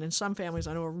spun, and some families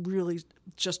I know are really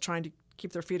just trying to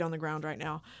keep their feet on the ground right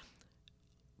now,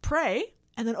 pray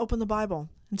and then open the Bible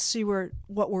and see what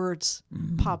words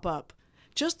pop up.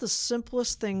 Just the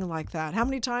simplest thing like that. How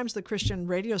many times the Christian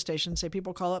radio stations say,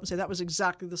 people call up and say, that was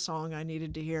exactly the song I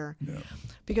needed to hear. Yeah.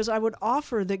 Because I would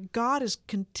offer that God is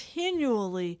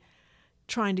continually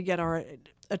trying to get our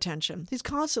attention. It's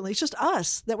just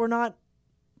us that we're not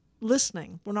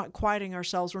listening. We're not quieting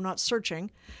ourselves. We're not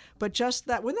searching. But just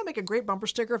that, wouldn't that make a great bumper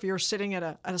sticker if you're sitting at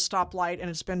a stoplight and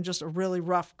it's been just a really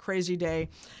rough, crazy day,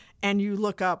 and you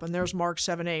look up and there's Mark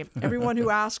 7:8. Everyone who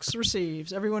asks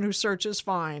receives. Everyone who searches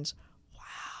finds. Wow,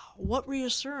 what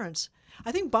reassurance.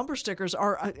 I think bumper stickers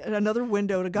are another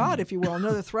window to God, if you will,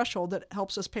 another threshold that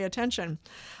helps us pay attention.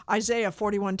 Isaiah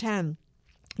 41:10.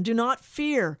 Do not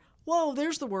fear. Whoa,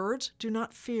 there's the words. Do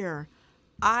not fear.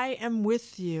 I am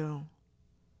with you.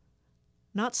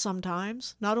 Not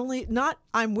sometimes. Not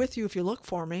I'm with you if you look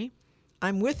for me.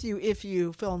 I'm with you if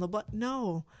you fill in the blank.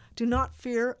 No, do not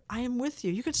fear. I am with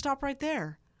you. You could stop right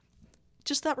there.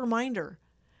 Just that reminder.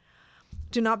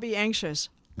 Do not be anxious.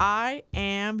 I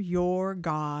am your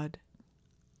God.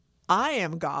 I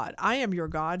am God. I am your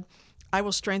God. I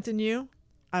will strengthen you.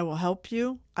 I will help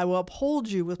you. I will uphold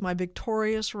you with my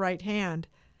victorious right hand.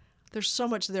 There's so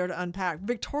much there to unpack.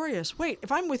 Victorious. Wait,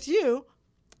 if I'm with you,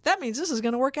 that means this is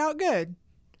going to work out good.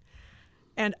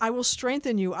 And I will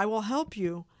strengthen you. I will help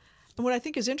you. And what I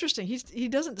think is interesting, he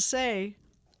doesn't say,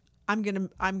 I'm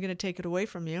gonna take it away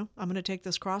from you. I'm gonna take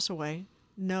this cross away.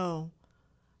 No,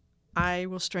 I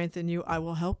will strengthen you. I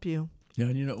will help you. Yeah,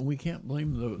 and we can't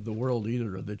blame the world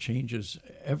either. The changes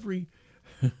every.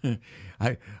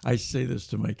 I say this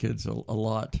to my kids a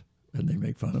lot, and they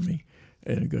make fun of me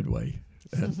in a good way,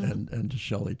 and to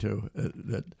Shelley too.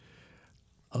 That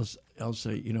I'll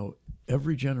say,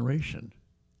 every generation,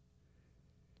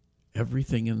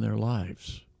 everything in their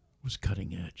lives was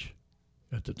cutting edge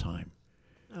at the time.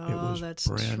 Oh, it was that's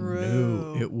brand true.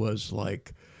 new. It was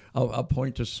like, I'll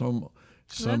point to some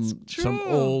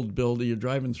old building. You're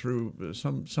driving through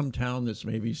some town that's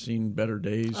maybe seen better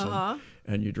days,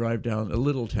 and you drive down a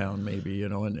little town maybe,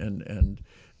 and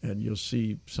you'll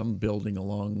see some building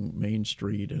along Main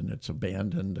Street, and it's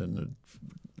abandoned, and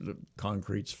the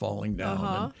concrete's falling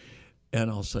down, and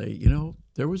I'll say,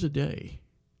 there was a day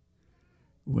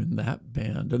when that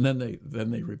band, and then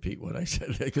they repeat what I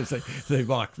said because they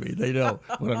mock me. They know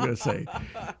what I'm going to say.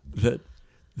 That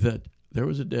there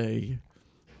was a day,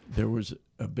 there was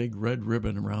a big red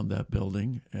ribbon around that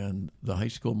building, and the high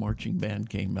school marching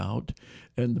band came out,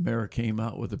 and the mayor came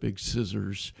out with the big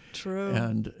scissors. True.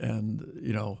 And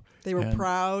they were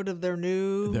proud of their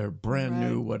brand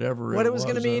new whatever what it was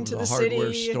going to mean to the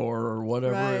hardware city store or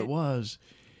whatever it was.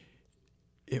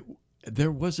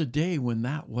 There was a day when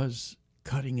that was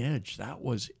cutting edge. That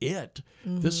was it.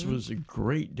 This was a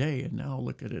great day, and now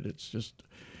look at it. It's just,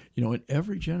 and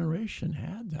every generation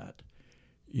had that.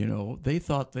 They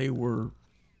thought they were,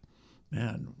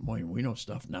 man, we know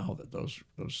stuff now that those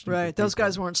right. Those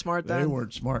guys weren't smart then. They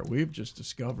weren't smart. We've just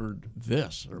discovered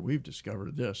this, or we've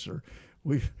discovered this, or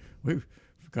we've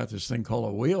got this thing called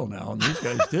a wheel now, and these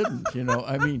guys didn't.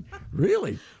 I mean,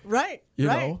 really, right? You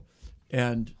know,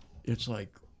 and it's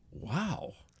like,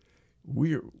 wow.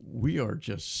 We are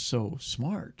just so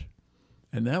smart.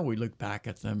 And now we look back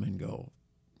at them and go,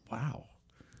 wow.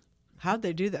 How'd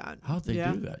they do that? How'd they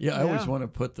do that? Yeah, I always want to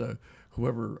put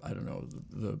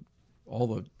all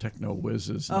the techno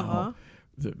whizzes now,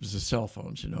 the cell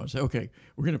phones, and say, okay,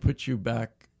 we're going to put you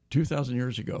back 2,000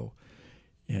 years ago,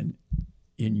 and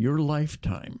in your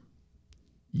lifetime,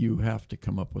 you have to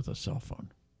come up with a cell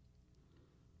phone.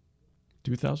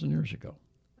 2,000 years ago.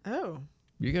 Oh.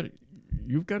 You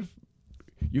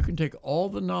can take all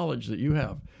the knowledge that you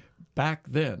have back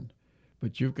then,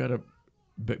 but you've got to,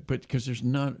 but because there's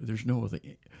no other.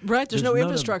 Right, there's no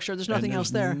infrastructure. There's nothing else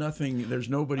there. There's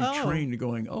nobody trained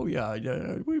going, oh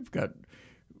yeah, we've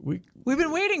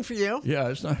been waiting for you. Yeah,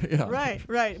 it's not. Yeah.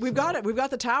 Right. We've got it. We've got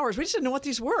the towers. We just didn't know what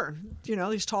these were.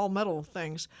 These tall metal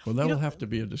things. Well, that'll have to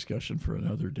be a discussion for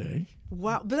another day.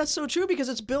 Wow, but that's so true because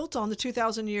it's built on the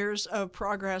 2,000 years of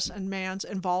progress and man's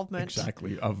involvement.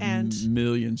 Exactly, of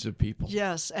millions of people.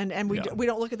 Yes, and we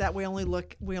don't look at that. We only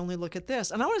look at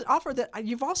this. And I want to offer that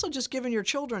you've also just given your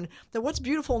children that what's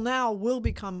beautiful now will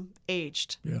become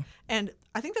aged. Yeah. And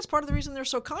I think that's part of the reason they're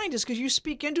so kind is because you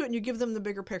speak into it and you give them the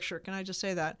bigger picture. Can I just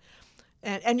say that?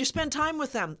 And you spend time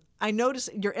with them. I notice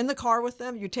you're in the car with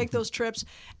them, you take those trips,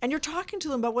 and you're talking to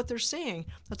them about what they're seeing.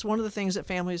 That's one of the things that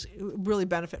families really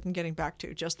benefit from getting back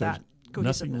to, just that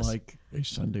cohesiveness. Nothing like a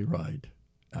Sunday ride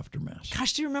after Mass.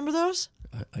 Gosh, do you remember those?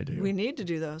 I do. We need to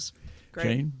do those. Great.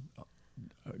 Jane,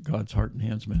 God's Heart and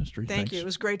Hands Ministry. Thank you. It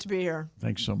was great to be here.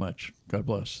 Thanks so much. God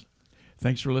bless.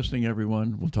 Thanks for listening,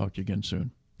 everyone. We'll talk to you again soon.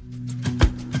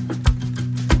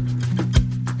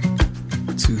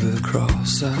 To the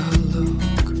cross I look,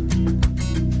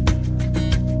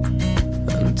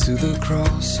 and to the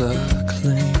cross I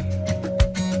cling.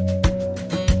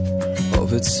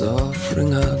 Of its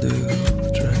suffering I do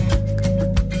drink,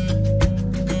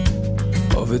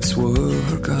 of its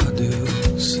work I do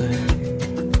sing.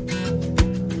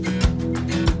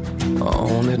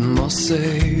 On it my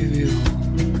Savior,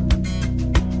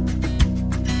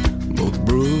 both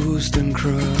bruised and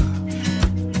crushed,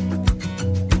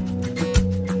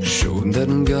 that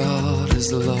God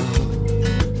is love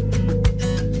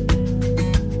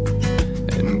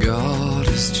and God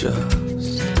is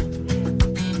just.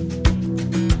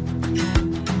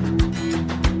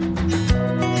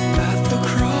 At the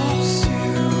cross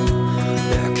you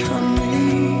beckon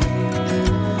me,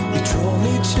 you draw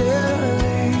me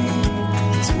gently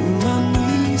to my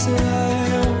knees, and I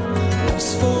am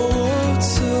lost for words,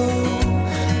 so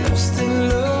lost in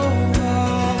love.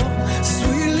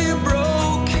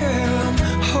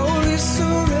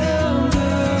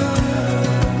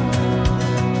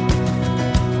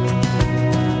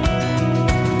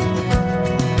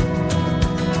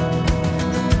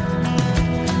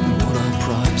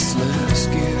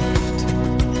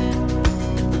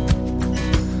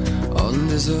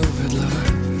 undeserved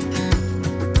life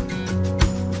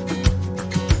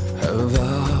have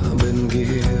I been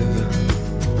given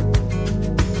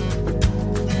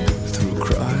through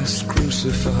Christ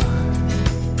crucified.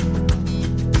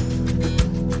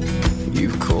 You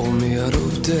called me out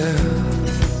of death